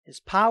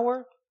 His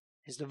power,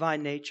 His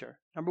divine nature.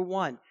 Number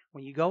one,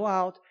 when you go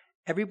out,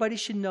 everybody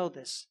should know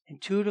this.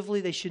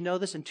 Intuitively, they should know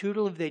this.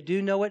 Intuitively, they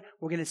do know it.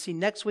 We're going to see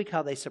next week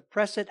how they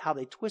suppress it, how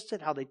they twist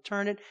it, how they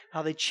turn it,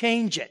 how they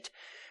change it.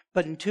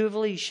 But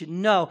intuitively, you should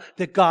know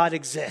that God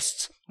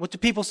exists. What do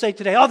people say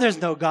today? Oh,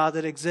 there's no God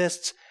that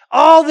exists.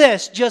 All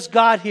this just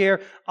got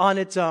here on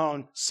its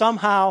own.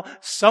 Somehow,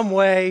 some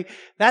way.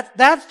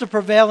 That's the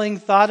prevailing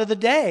thought of the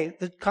day,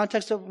 the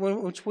context of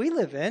which we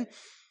live in.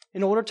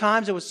 In older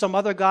times, it was some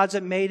other gods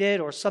that made it,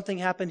 or something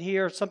happened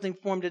here, or something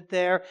formed it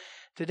there.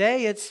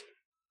 Today, it's,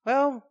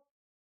 well,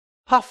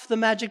 Puff the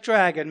magic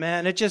dragon,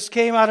 man. It just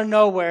came out of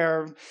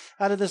nowhere,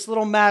 out of this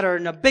little matter,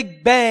 and a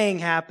big bang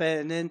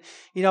happened. And,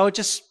 it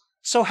just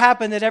so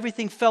happened that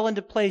everything fell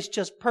into place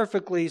just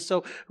perfectly,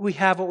 so we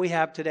have what we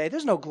have today.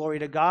 There's no glory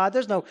to God.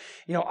 There's no,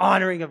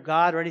 honoring of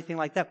God or anything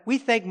like that. We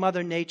thank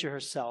Mother Nature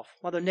herself.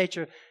 Mother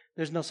Nature,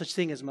 there's no such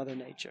thing as Mother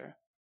Nature.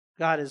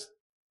 God is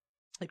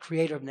the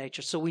creator of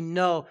nature. So we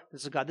know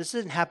this is God. This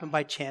didn't happen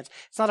by chance.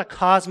 It's not a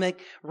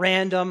cosmic,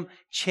 random,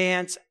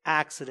 chance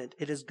accident.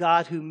 It is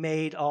God who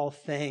made all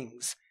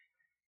things.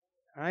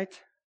 All right?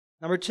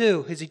 Number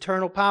two, His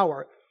eternal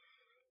power.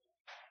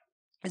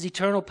 His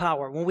eternal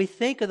power. When we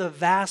think of the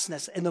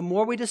vastness and the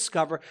more we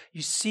discover,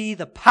 you see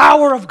the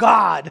power of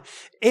God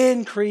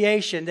in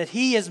creation, that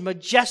He is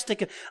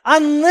majestic,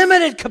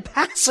 unlimited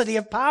capacity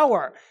of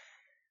power.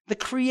 The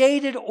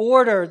created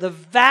order, the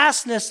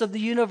vastness of the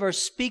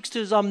universe speaks to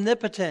His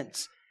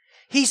omnipotence.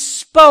 He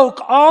spoke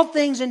all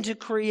things into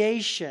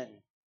creation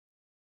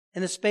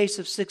in the space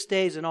of 6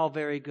 days, and all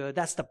very good.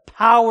 That's the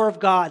power of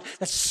God.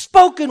 The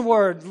spoken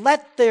word,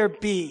 let there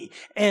be,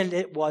 and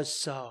it was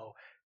so.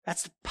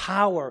 That's the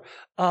power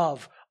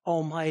of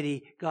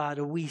Almighty God.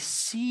 And we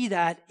see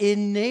that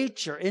in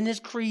nature, in His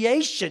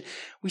creation.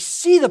 We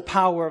see the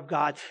power of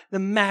God, the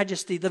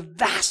majesty, the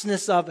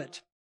vastness of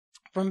it.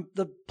 From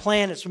the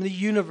planets, from the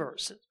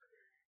universe,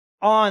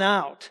 on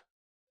out.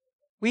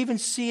 We even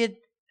see it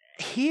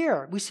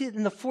here. We see it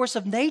in the force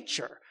of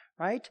nature,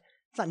 right?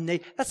 It's not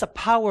that's the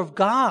power of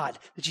God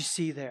that you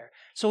see there.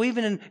 So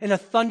even in a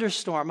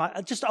thunderstorm,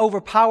 it just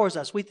overpowers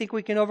us. We think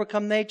we can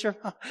overcome nature.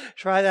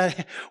 Try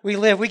that.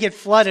 We get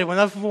flooded. When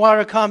the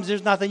water comes,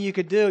 there's nothing you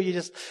could do. You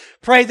just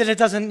pray that it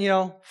doesn't,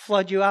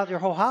 flood you out your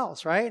whole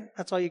house, right?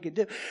 That's all you could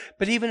do.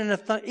 But even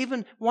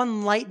even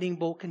one lightning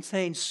bolt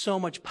contains so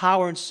much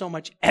power and so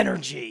much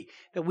energy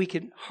that we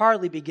can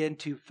hardly begin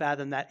to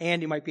fathom that.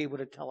 Andy might be able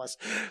to tell us,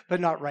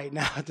 but not right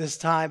now at this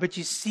time. But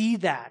you see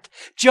that.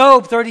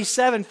 Job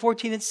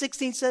 37:14 and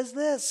 16 says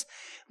this.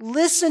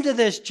 Listen to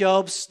this,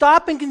 Job.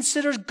 Stop and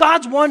consider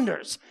God's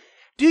wonders.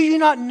 Do you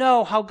not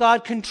know how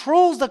God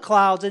controls the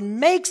clouds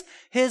and makes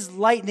His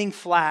lightning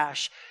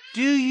flash?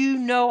 Do you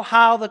know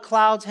how the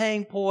clouds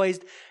hang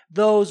poised?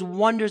 Those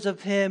wonders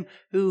of Him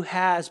who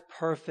has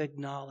perfect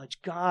knowledge.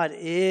 God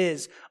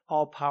is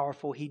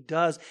all-powerful. He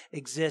does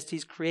exist.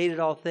 He's created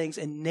all things,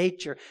 and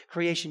nature,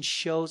 creation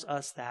shows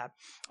us that.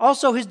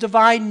 Also, His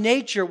divine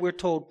nature, we're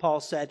told, Paul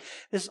said.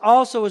 This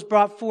also is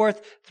brought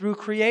forth through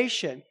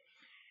creation.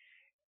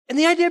 And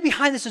the idea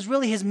behind this is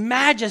really his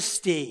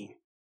majesty.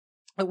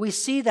 We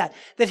see that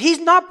he's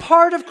not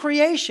part of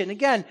creation.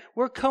 Again,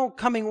 we're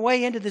coming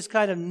way into this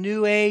kind of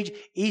New Age,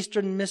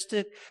 Eastern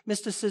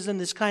mysticism,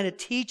 this kind of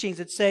teachings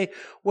that say,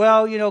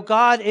 well,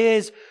 God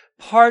is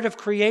part of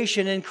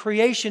creation and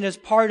creation is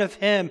part of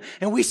him.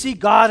 And we see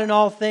God in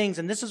all things.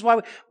 And this is why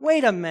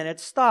wait a minute,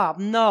 stop.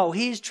 No,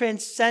 he's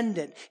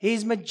transcendent.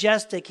 He's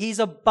majestic. He's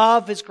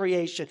above his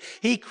creation.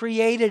 He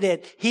created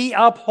it. He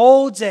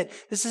upholds it.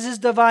 This is his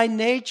divine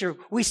nature.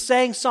 We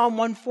sang Psalm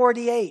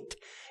 148.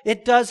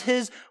 It does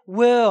his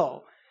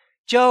will.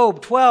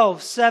 Job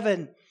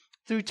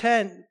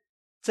 12:7-10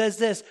 says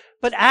this,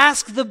 but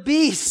ask the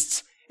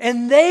beasts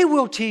and they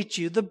will teach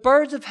you, the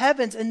birds of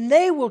heavens and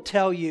they will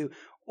tell you,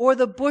 or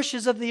the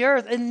bushes of the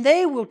earth, and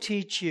they will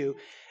teach you,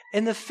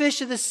 and the fish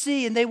of the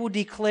sea, and they will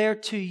declare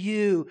to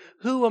you.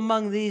 Who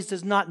among these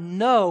does not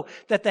know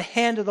that the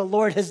hand of the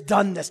Lord has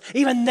done this?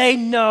 Even they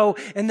know,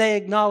 and they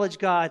acknowledge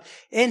God.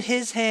 In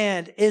his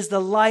hand is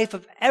the life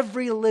of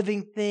every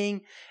living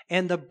thing,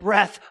 and the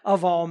breath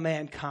of all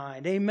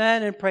mankind.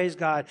 Amen, and praise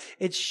God.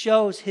 It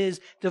shows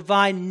his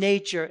divine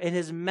nature and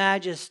his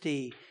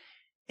majesty.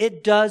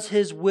 It does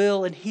his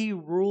will, and he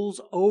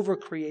rules over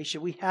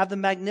creation. We have the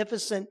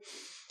magnificent.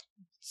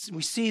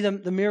 We see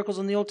the miracles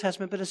in the Old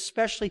Testament, but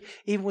especially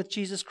even with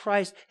Jesus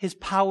Christ, his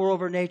power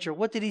over nature.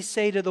 What did he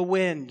say to the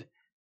wind?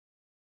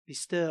 Be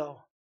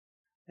still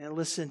and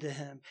listen to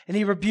him. And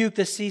he rebuked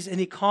the seas and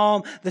he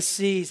calmed the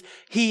seas.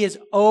 He is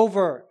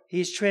over.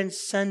 He is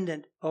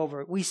transcendent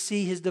over. We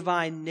see his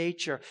divine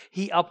nature.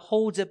 He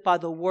upholds it by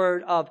the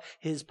word of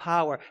his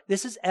power.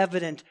 This is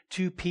evident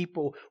to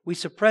people. We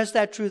suppress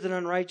that truth in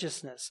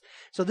unrighteousness.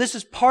 So this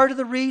is part of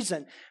the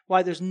reason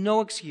why there's no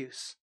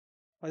excuse.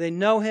 Or they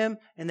know him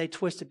and they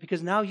twist it.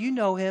 Because now you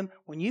know him.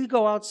 When you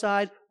go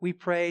outside, we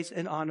praise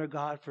and honor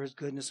God for his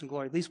goodness and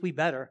glory. At least we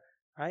better,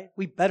 right?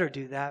 We better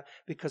do that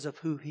because of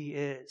who he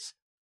is.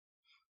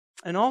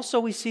 And also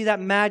we see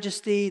that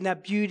majesty and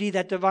that beauty,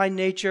 that divine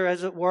nature,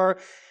 as it were,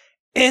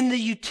 in the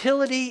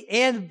utility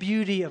and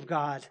beauty of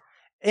God.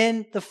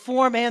 In the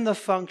form and the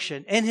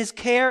function. In his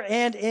care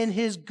and in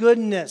his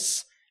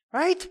goodness.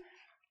 Right?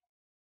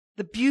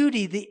 The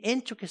beauty, the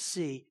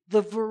intricacy,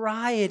 the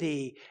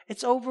variety.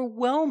 It's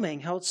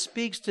overwhelming how it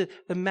speaks to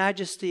the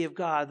majesty of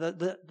God,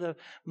 the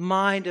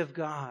mind of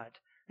God.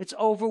 It's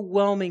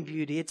overwhelming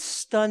beauty. It's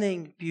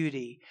stunning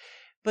beauty.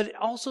 But it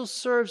also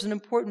serves an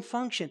important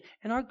function.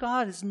 And our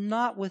God is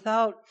not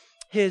without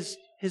his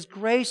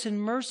grace and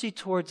mercy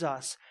towards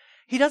us.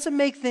 He doesn't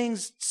make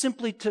things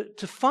simply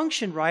to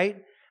function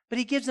right, but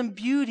he gives them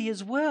beauty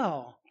as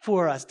well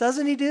for us.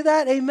 Doesn't he do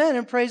that? Amen,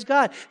 and praise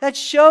God. That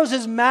shows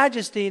his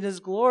majesty and his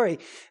glory.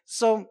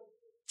 So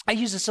I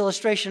use this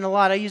illustration a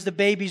lot. I use the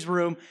baby's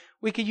room.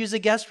 We could use a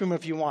guest room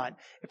if you want.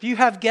 If you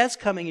have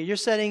guests coming and you're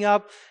setting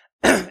up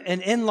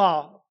an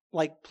in-law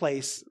like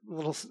place,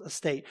 little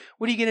estate,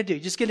 what are you going to do?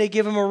 Just going to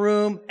give them a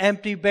room,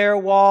 empty, bare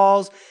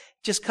walls,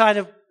 just kind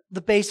of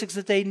the basics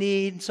that they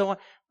need and so on?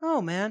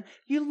 No, man,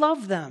 you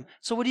love them.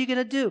 So what are you going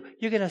to do?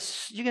 You're going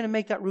to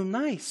make that room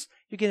nice.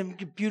 You're going to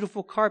get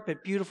beautiful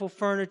carpet, beautiful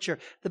furniture,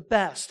 the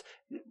best,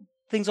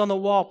 things on the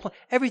wall,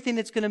 everything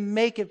that's going to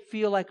make it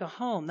feel like a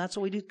home. That's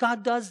what we do.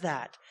 God does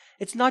that.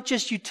 It's not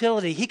just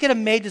utility. He could have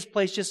made this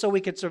place just so we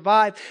could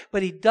survive,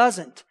 but he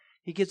doesn't.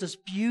 He gives us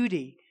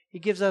beauty. He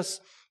gives us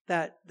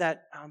that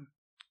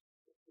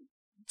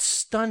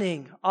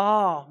stunning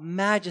awe,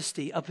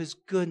 majesty of his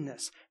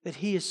goodness, that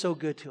he is so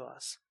good to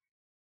us.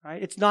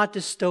 Right? It's not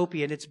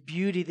dystopian. It's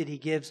beauty that he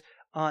gives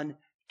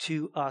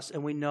unto us,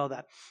 and we know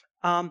that.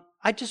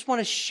 I just want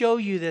to show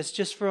you this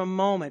just for a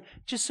moment,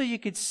 just so you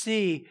could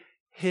see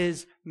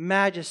his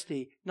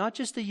majesty, not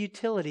just the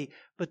utility,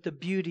 but the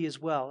beauty as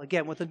well.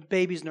 Again, with a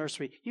baby's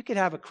nursery, you could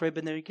have a crib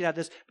in there, you could have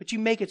this, but you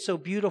make it so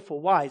beautiful.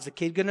 Why? Is the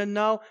kid going to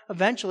know?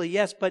 Eventually,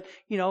 yes, but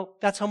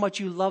that's how much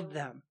you love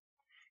them.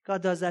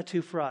 God does that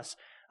too for us.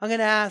 I'm going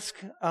to ask,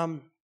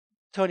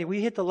 Tony, will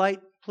you hit the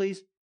light,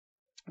 please?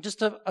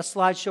 Just a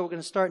slideshow. We're going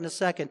to start in a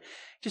second.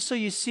 Just so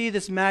you see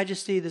this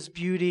majesty, this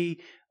beauty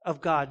of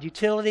God,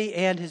 utility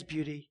and his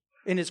beauty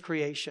in his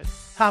creation.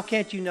 How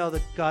can't you know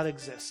that God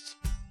exists?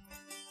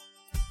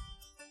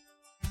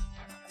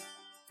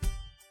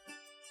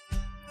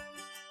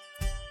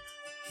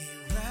 He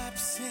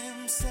wraps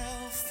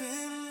himself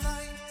in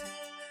light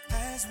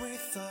as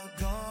with a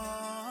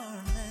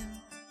garment.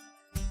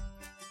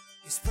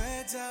 He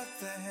spreads out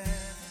the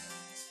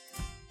heavens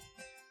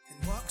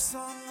and walks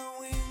on the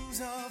wings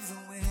of the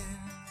wind.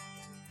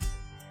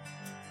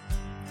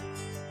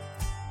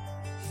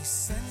 He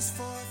sends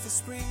forth the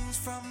springs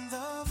from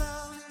the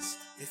valleys.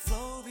 They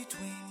flow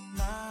between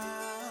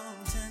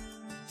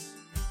mountains.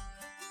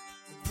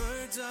 The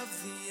birds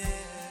of the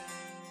air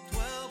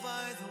dwell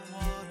by the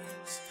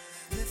waters,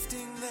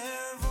 lifting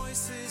their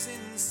voices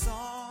in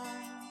song,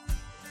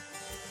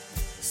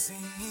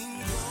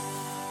 singing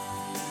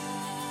glory,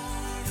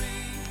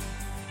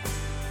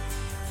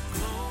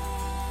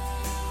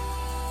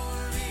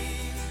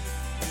 glory,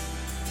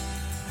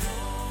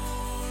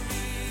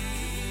 glory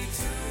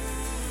to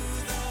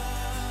the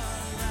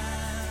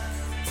Lamb.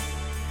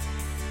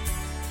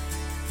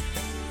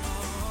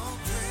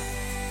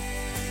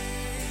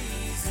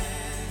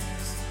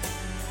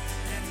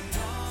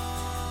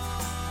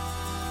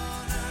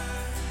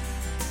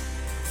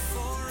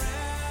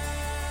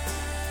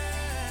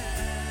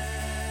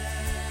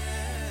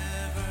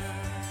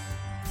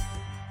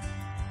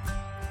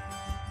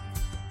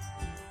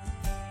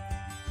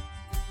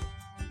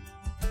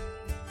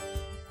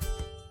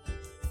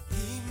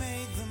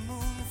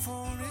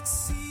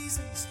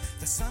 Jesus.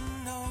 The sun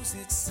knows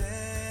it's setting.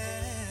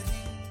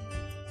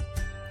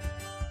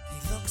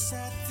 He looks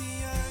at the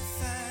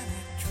earth and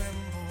it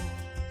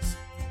trembles.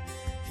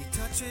 He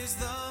touches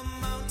the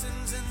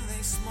mountains and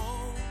they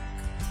smoke.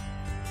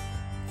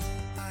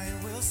 I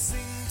will sing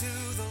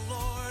to the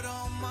Lord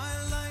all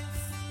my life.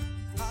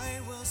 I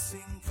will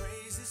sing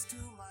praises to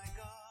my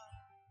God.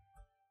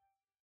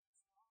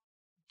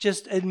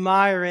 Just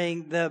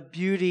admiring the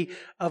beauty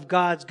of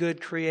God's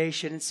good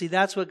creation. And see,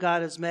 that's what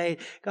God has made.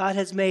 God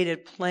has made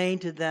it plain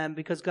to them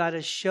because God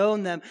has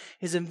shown them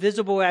His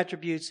invisible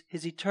attributes,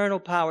 His eternal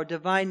power,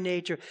 divine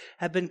nature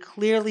have been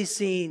clearly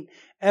seen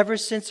ever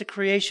since the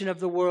creation of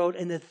the world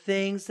in the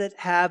things that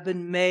have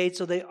been made,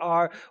 so they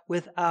are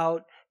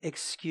without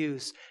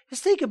excuse.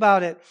 Just think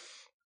about it.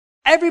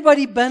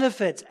 Everybody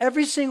benefits.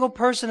 Every single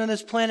person on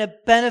this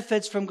planet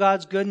benefits from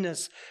God's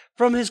goodness,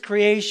 from His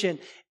creation.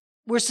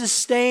 We're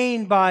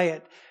sustained by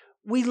it.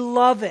 We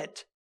love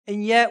it.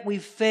 And yet we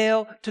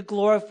fail to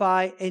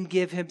glorify and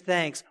give Him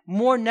thanks.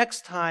 More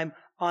next time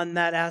on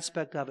that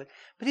aspect of it.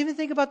 But even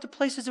think about the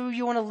places where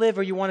you want to live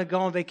or you want to go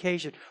on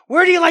vacation.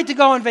 Where do you like to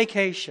go on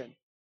vacation?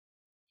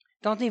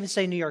 Don't even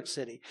say New York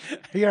City.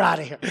 You're out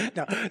of here.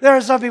 No, there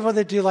are some people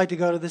that do like to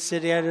go to the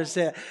city. I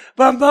understand.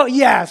 But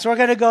yes, we're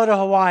going to go to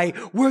Hawaii.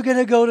 We're going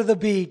to go to the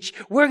beach.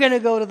 We're going to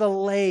go to the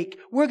lake.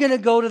 We're going to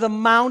go to the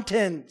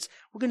mountains.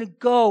 We're going to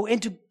go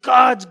into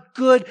God's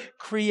good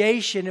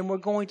creation and we're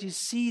going to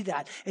see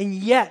that. And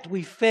yet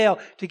we fail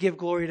to give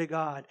glory to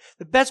God.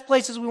 The best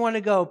places we want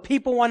to go,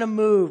 people want to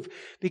move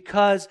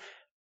because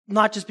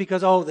not just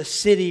because, the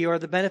city or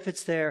the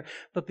benefits there,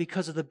 but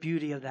because of the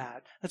beauty of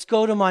that. Let's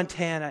go to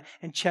Montana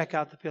and check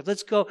out the fields.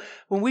 Let's go.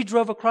 When we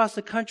drove across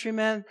the country,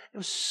 man, it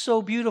was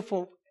so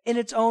beautiful in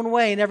its own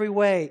way, in every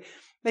way.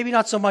 Maybe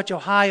not so much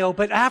Ohio,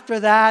 but after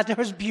that, there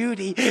was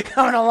beauty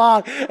coming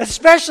along,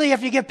 especially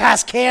if you get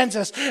past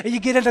Kansas and you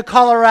get into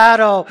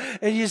Colorado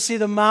and you see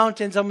the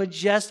mountains, how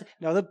majestic.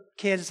 No,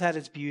 Kansas had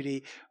its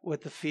beauty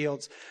with the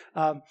fields.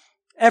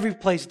 Every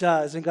place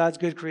does in God's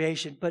good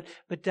creation,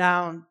 but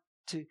down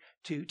to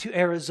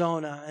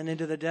Arizona and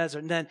into the desert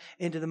and then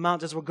into the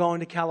mountains. We're going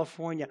to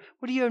California.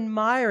 What are you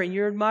admiring?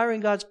 You're admiring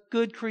God's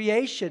good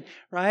creation,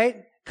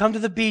 right? Come to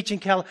the beach in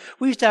California.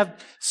 We used to have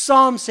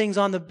psalm sings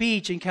on the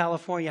beach in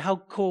California. How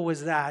cool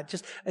was that?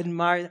 Just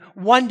admiring.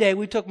 One day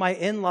we took my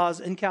in-laws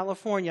in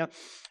California.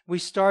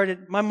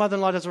 My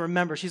mother-in-law doesn't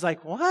remember. She's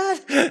like, what?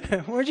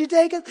 Where'd you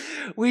take us?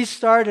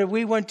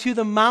 We went to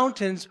the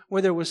mountains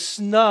where there was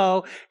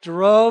snow,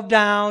 drove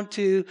down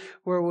to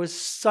where it was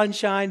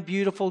sunshine,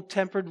 beautiful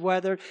tempered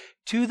weather,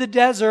 to the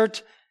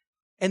desert,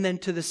 and then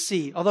to the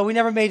sea. Although we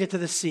never made it to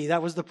the sea.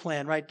 That was the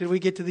plan, right? Did we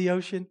get to the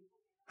ocean?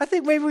 I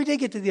think maybe we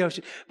did get to the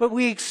ocean, but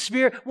we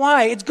experience,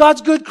 why? It's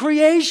God's good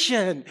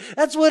creation.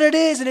 That's what it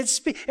is.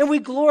 And we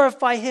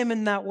glorify Him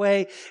in that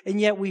way. And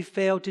yet we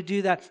fail to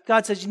do that.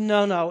 God says,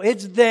 no,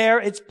 it's there.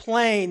 It's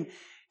plain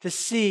to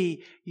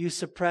see. You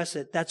suppress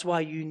it. That's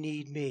why you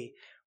need me.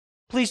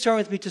 Please turn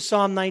with me to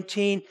Psalm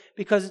 19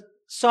 because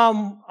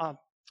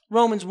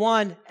Romans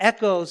 1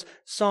 echoes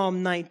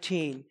Psalm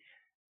 19.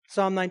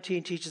 Psalm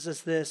 19 teaches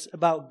us this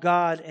about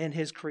God and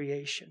His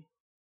creation.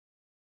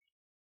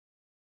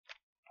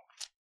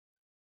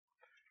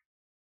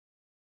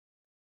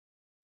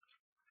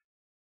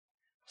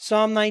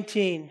 Psalm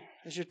 19,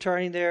 as you're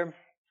turning there,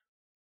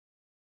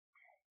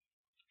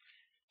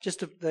 just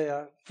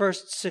the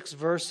first 6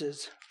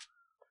 verses,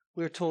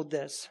 we're told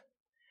this.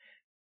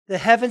 The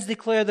heavens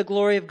declare the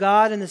glory of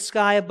God, and the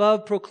sky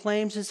above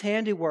proclaims His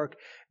handiwork.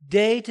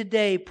 Day to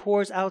day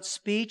pours out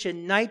speech,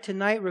 and night to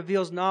night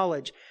reveals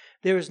knowledge.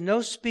 There is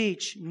no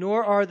speech,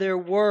 nor are there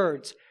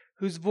words,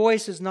 whose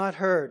voice is not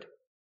heard.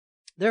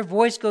 Their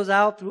voice goes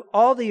out through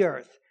all the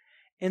earth,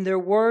 and their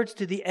words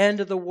to the end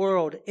of the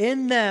world.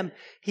 In them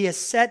He has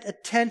set a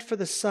tent for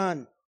the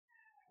sun,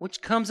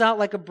 which comes out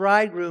like a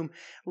bridegroom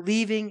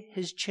leaving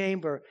his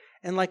chamber,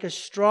 and like a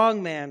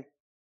strong man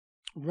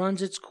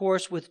runs its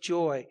course with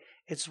joy.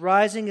 Its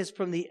rising is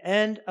from the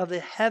end of the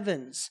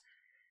heavens,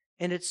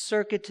 and its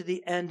circuit to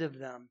the end of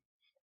them.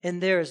 And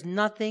there is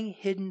nothing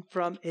hidden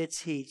from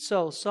its heat.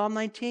 So Psalm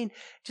 19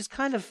 just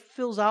kind of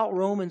fills out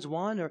Romans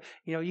 1, or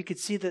you could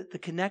see the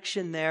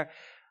connection there.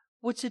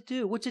 What's it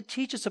do? What's it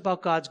teach us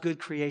about God's good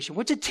creation?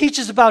 What's it teach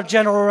us about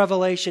general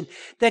revelation?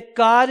 That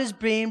God is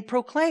being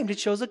proclaimed. It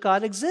shows that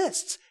God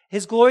exists.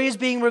 His glory is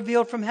being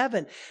revealed from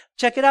heaven.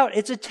 Check it out.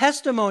 It's a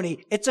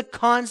testimony. It's a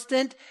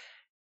constant,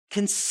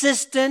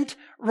 consistent,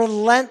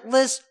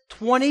 relentless,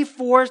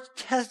 24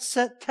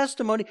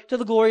 testimony to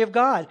the glory of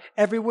God.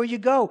 Everywhere you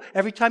go,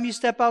 every time you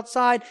step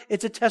outside,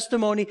 it's a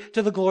testimony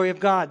to the glory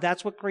of God.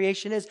 That's what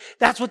creation is.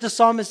 That's what the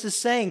psalmist is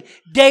saying.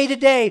 Day to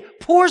day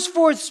pours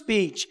forth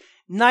speech.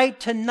 Night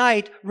to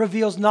night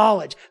reveals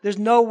knowledge. There's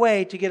no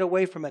way to get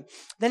away from it.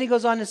 Then he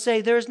goes on to say,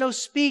 there is no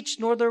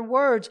speech nor there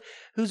words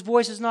whose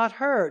voice is not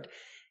heard.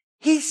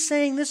 He's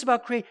saying this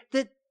about creation,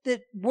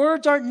 that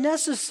words aren't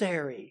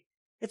necessary.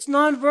 It's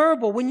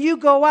nonverbal. When you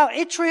go out,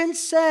 it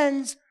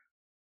transcends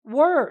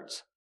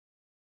words.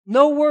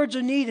 No words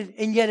are needed,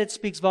 and yet it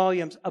speaks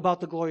volumes about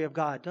the glory of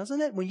God,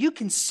 doesn't it? When you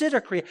consider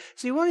creation,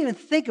 see, we don't even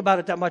think about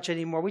it that much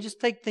anymore. We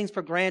just take things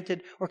for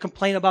granted or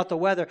complain about the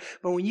weather.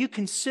 But when you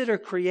consider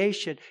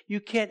creation, you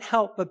can't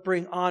help but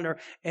bring honor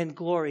and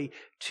glory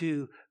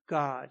to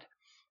God.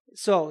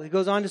 So he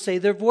goes on to say,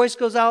 their voice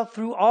goes out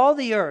through all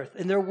the earth,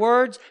 and their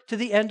words to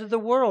the end of the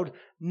world.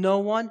 No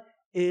one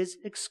is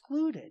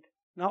excluded.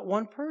 Not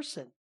one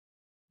person.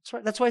 That's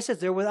right. That's why he says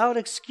they're without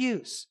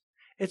excuse.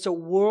 It's a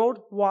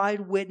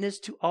worldwide witness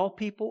to all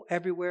people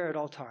everywhere at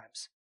all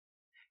times.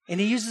 And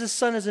he uses the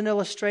sun as an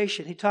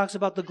illustration. He talks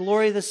about the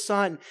glory of the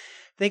sun.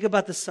 Think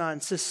about the sun,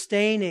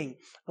 sustaining,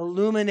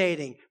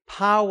 illuminating,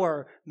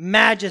 power,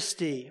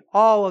 majesty,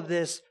 all of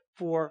this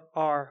for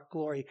our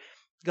glory.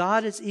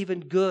 God is even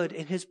good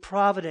in His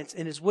providence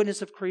and His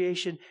witness of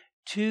creation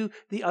to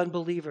the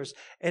unbelievers.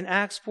 In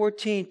Acts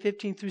 14,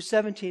 15 through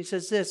 17, it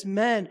says this,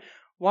 men,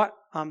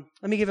 let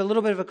me give a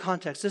little bit of a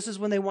context. This is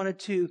when they wanted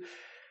to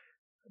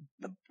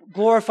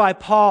glorify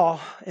Paul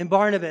and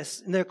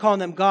Barnabas, and they're calling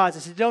them gods.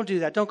 They said, don't do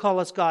that. Don't call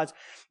us gods.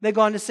 They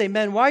go on to say,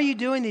 men, why are you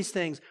doing these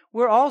things?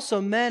 We're also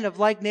men of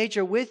like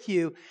nature with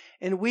you,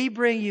 and we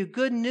bring you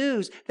good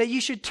news that you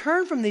should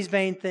turn from these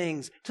vain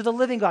things to the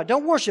living God.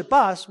 Don't worship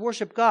us,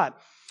 worship God.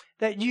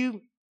 That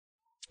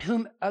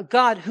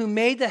God who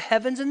made the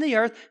heavens and the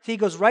earth, he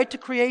goes right to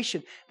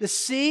creation, the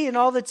sea and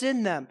all that's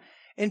in them.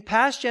 In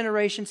past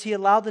generations, He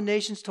allowed the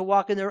nations to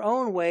walk in their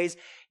own ways,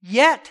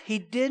 yet He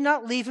did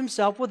not leave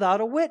Himself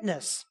without a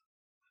witness.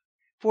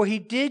 For He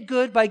did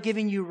good by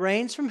giving you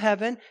rains from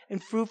heaven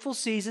and fruitful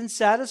seasons,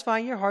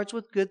 satisfying your hearts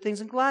with good things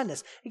and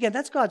gladness. Again,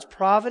 that's God's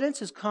providence,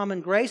 His common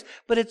grace,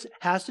 but it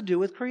has to do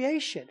with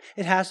creation.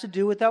 It has to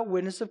do with that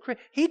witness of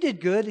creation. He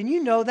did good, and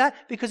you know that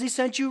because He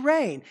sent you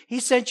rain. He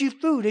sent you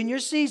food in your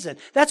season.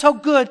 That's how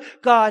good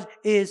God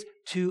is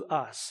to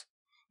us.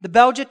 The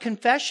Belgic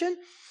Confession,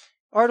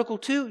 Article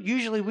 2,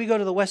 usually we go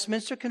to the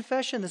Westminster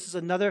Confession. This is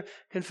another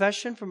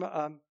confession from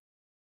a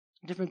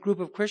different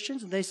group of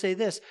Christians, and they say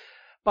this,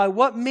 by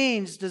what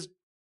means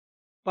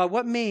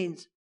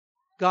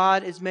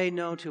God is made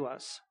known to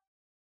us?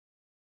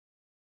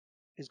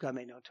 Is God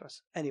made known to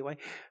us? Anyway,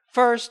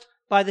 first,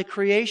 by the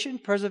creation,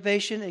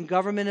 preservation, and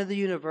government of the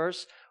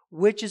universe,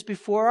 which is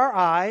before our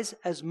eyes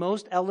as a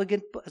most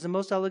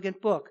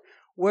elegant book,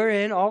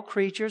 wherein all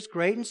creatures,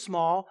 great and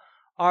small,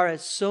 are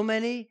as so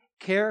many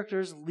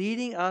characters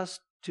leading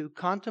us to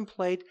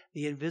contemplate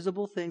the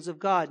invisible things of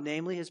God,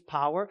 namely His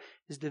power,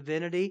 His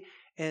divinity,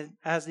 and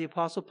as the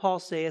Apostle Paul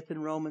saith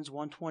in Romans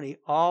 1:20,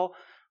 all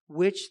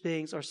which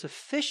things are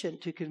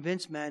sufficient to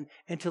convince men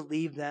and to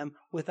leave them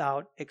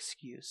without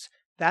excuse.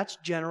 That's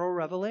general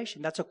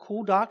revelation. That's a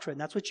cool doctrine.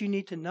 That's what you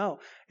need to know.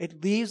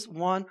 It leaves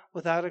one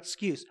without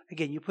excuse.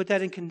 Again, you put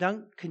that in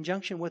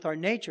conjunction with our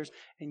natures,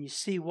 and you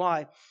see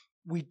why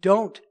we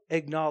don't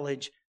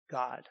acknowledge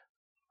God,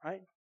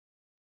 right?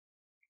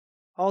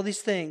 All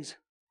these things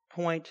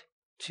point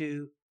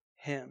to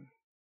Him.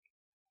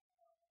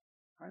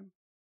 Right?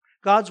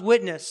 God's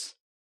witness,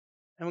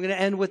 and we're going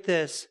to end with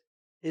this,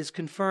 is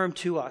confirmed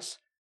to us.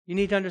 You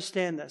need to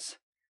understand this.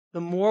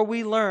 The more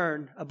we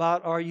learn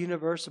about our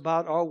universe,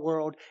 about our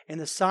world, and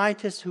the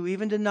scientists who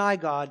even deny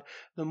God,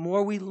 the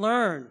more we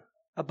learn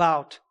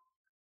about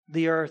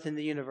the earth and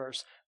the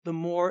universe, the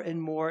more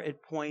and more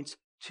it points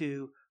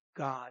to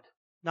God.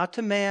 Not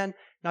to man,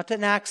 not to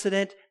an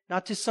accident,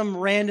 not to some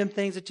random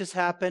things that just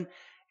happen.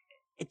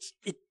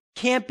 It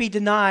can't be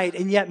denied,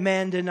 and yet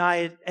man deny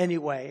it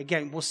anyway.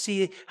 Again, we'll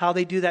see how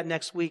they do that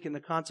next week and the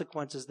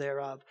consequences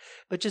thereof.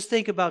 But just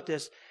think about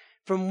this.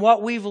 From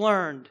what we've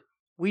learned,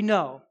 we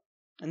know,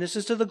 and this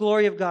is to the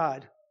glory of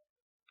God,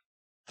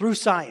 through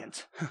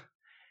science,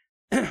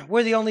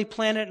 we're the only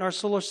planet in our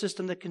solar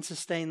system that can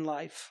sustain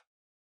life.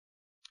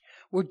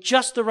 We're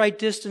just the right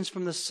distance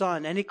from the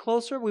sun. Any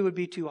closer, we would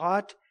be too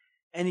hot.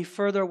 Any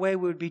further away,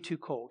 we would be too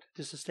cold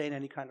to sustain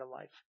any kind of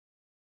life.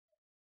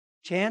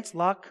 Chance,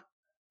 luck.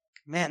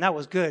 Man, that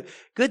was good.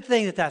 Good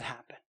thing that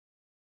happened.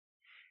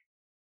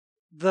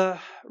 The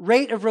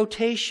rate of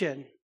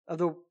rotation of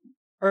the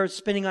Earth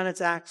spinning on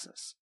its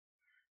axis,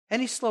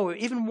 any slower,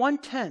 even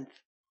 1/10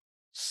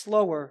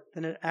 slower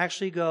than it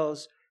actually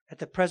goes at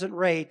the present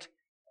rate,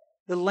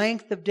 the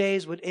length of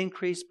days would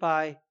increase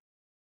by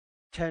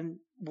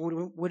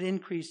would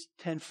increase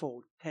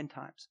tenfold, 10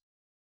 times.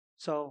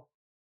 So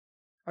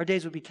our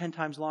days would be 10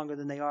 times longer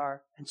than they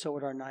are, and so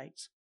would our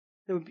nights.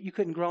 You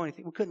couldn't grow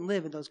anything. We couldn't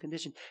live in those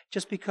conditions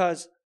just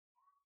because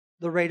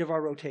the rate of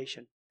our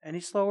rotation.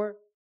 Any slower,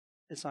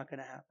 it's not going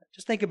to happen.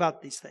 Just think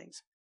about these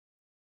things.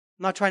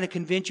 I'm not trying to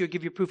convince you or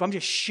give you proof. I'm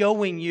just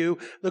showing you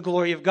the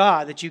glory of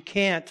God, that you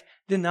can't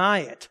deny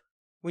it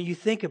when you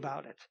think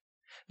about it.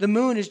 The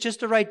moon is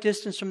just the right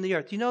distance from the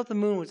earth. You know, if the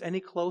moon was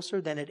any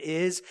closer than it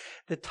is,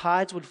 the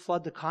tides would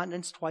flood the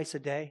continents twice a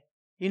day.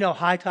 You know,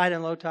 high tide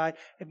and low tide,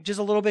 just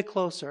a little bit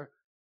closer.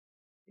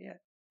 Yeah.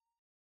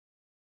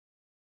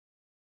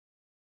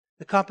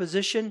 The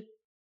composition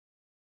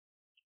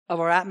of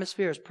our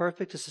atmosphere is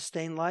perfect to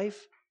sustain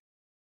life.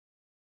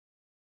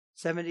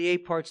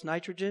 78 parts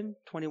nitrogen,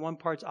 21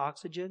 parts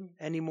oxygen.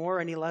 Any more,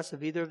 any less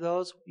of either of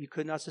those, you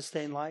could not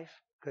sustain life.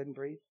 couldn't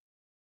breathe.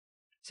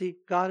 See,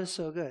 God is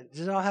so good.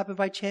 Does it all happen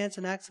by chance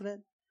and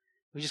accident?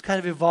 We just kind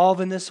of evolve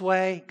in this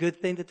way.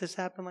 Good thing that this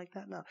happened like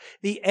that? No.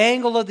 The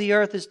angle of the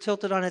earth is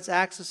tilted on its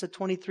axis at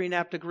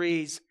 23.5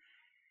 degrees.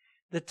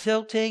 The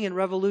tilting and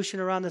revolution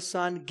around the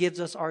sun gives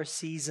us our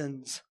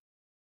seasons.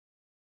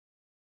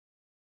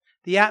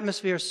 The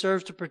atmosphere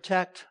serves to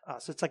protect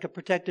us. It's like a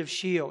protective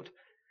shield.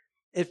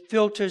 It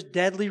filters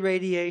deadly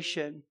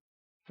radiation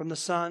from the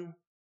sun.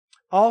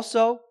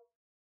 Also,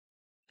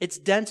 it's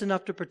dense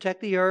enough to protect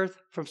the earth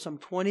from some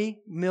 20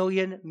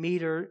 million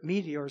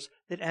meteors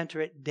that enter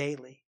it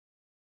daily.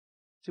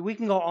 So we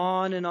can go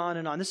on and on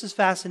and on. This is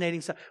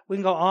fascinating stuff. We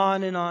can go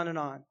on and on and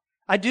on.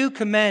 I do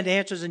commend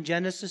Answers in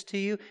Genesis to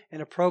you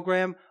in a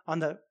program on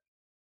the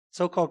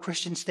so-called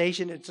Christian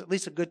station. It's at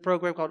least a good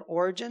program called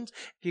Origins,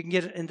 if you can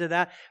get into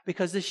that,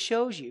 because this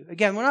shows you.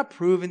 Again, we're not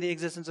proving the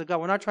existence of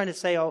God. We're not trying to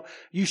say, oh,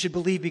 you should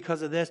believe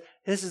because of this.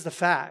 This is the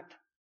fact.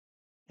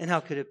 And how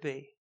could it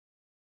be?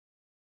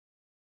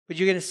 But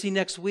you're going to see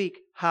next week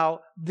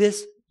how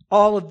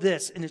all of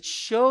this, and it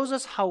shows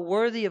us how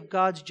worthy of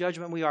God's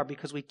judgment we are,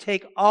 because we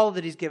take all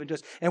that He's given to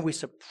us and we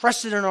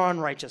suppress it in our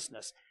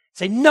unrighteousness.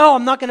 Say, no,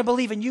 I'm not going to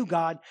believe in you,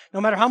 God. No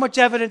matter how much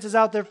evidence is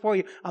out there for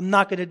you, I'm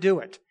not going to do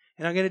it.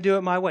 And I'm going to do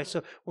it my way.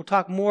 So we'll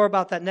talk more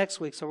about that next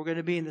week. So we're going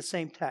to be in the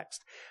same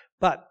text.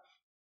 But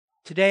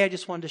today I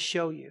just wanted to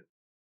show you.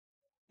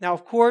 Now,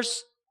 of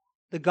course,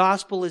 the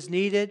gospel is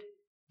needed.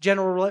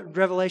 General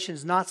revelation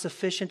is not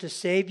sufficient to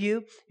save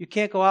you. You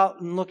can't go out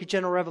and look at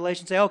general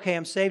revelation and say, okay,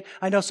 I'm saved.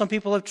 I know some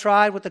people have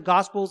tried with the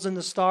Gospels in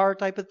the star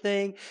type of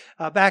thing.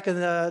 Back in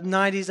the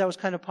 90s, that was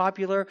kind of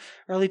popular.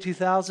 Early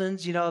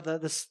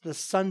 2000s, the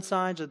sun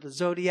signs or the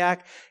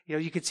zodiac.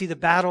 You could see the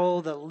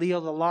battle, the Leo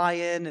the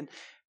lion. And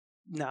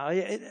no,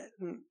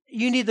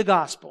 you need the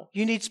gospel.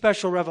 You need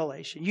special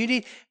revelation.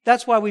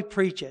 That's why we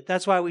preach it.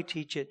 That's why we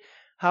teach it.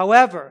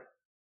 However,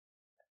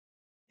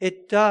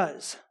 it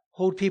does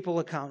hold people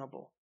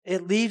accountable.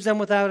 It leaves them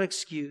without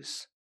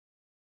excuse.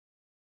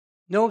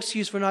 No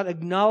excuse for not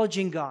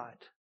acknowledging God.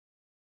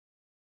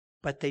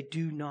 But they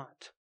do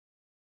not.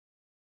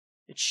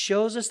 It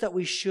shows us that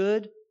we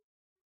should,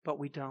 but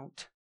we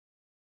don't.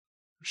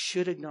 We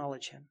should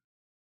acknowledge Him.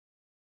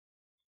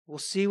 We'll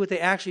see what they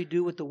actually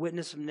do with the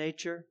witness of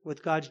nature,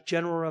 with God's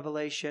general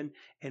revelation.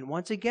 And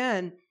once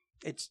again,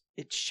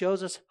 it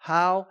shows us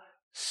how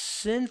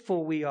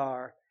sinful we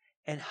are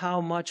and how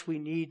much we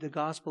need the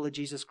gospel of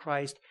Jesus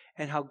Christ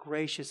and how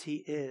gracious He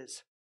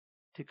is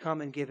to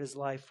come and give His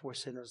life for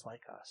sinners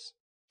like us.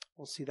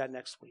 We'll see that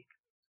next week.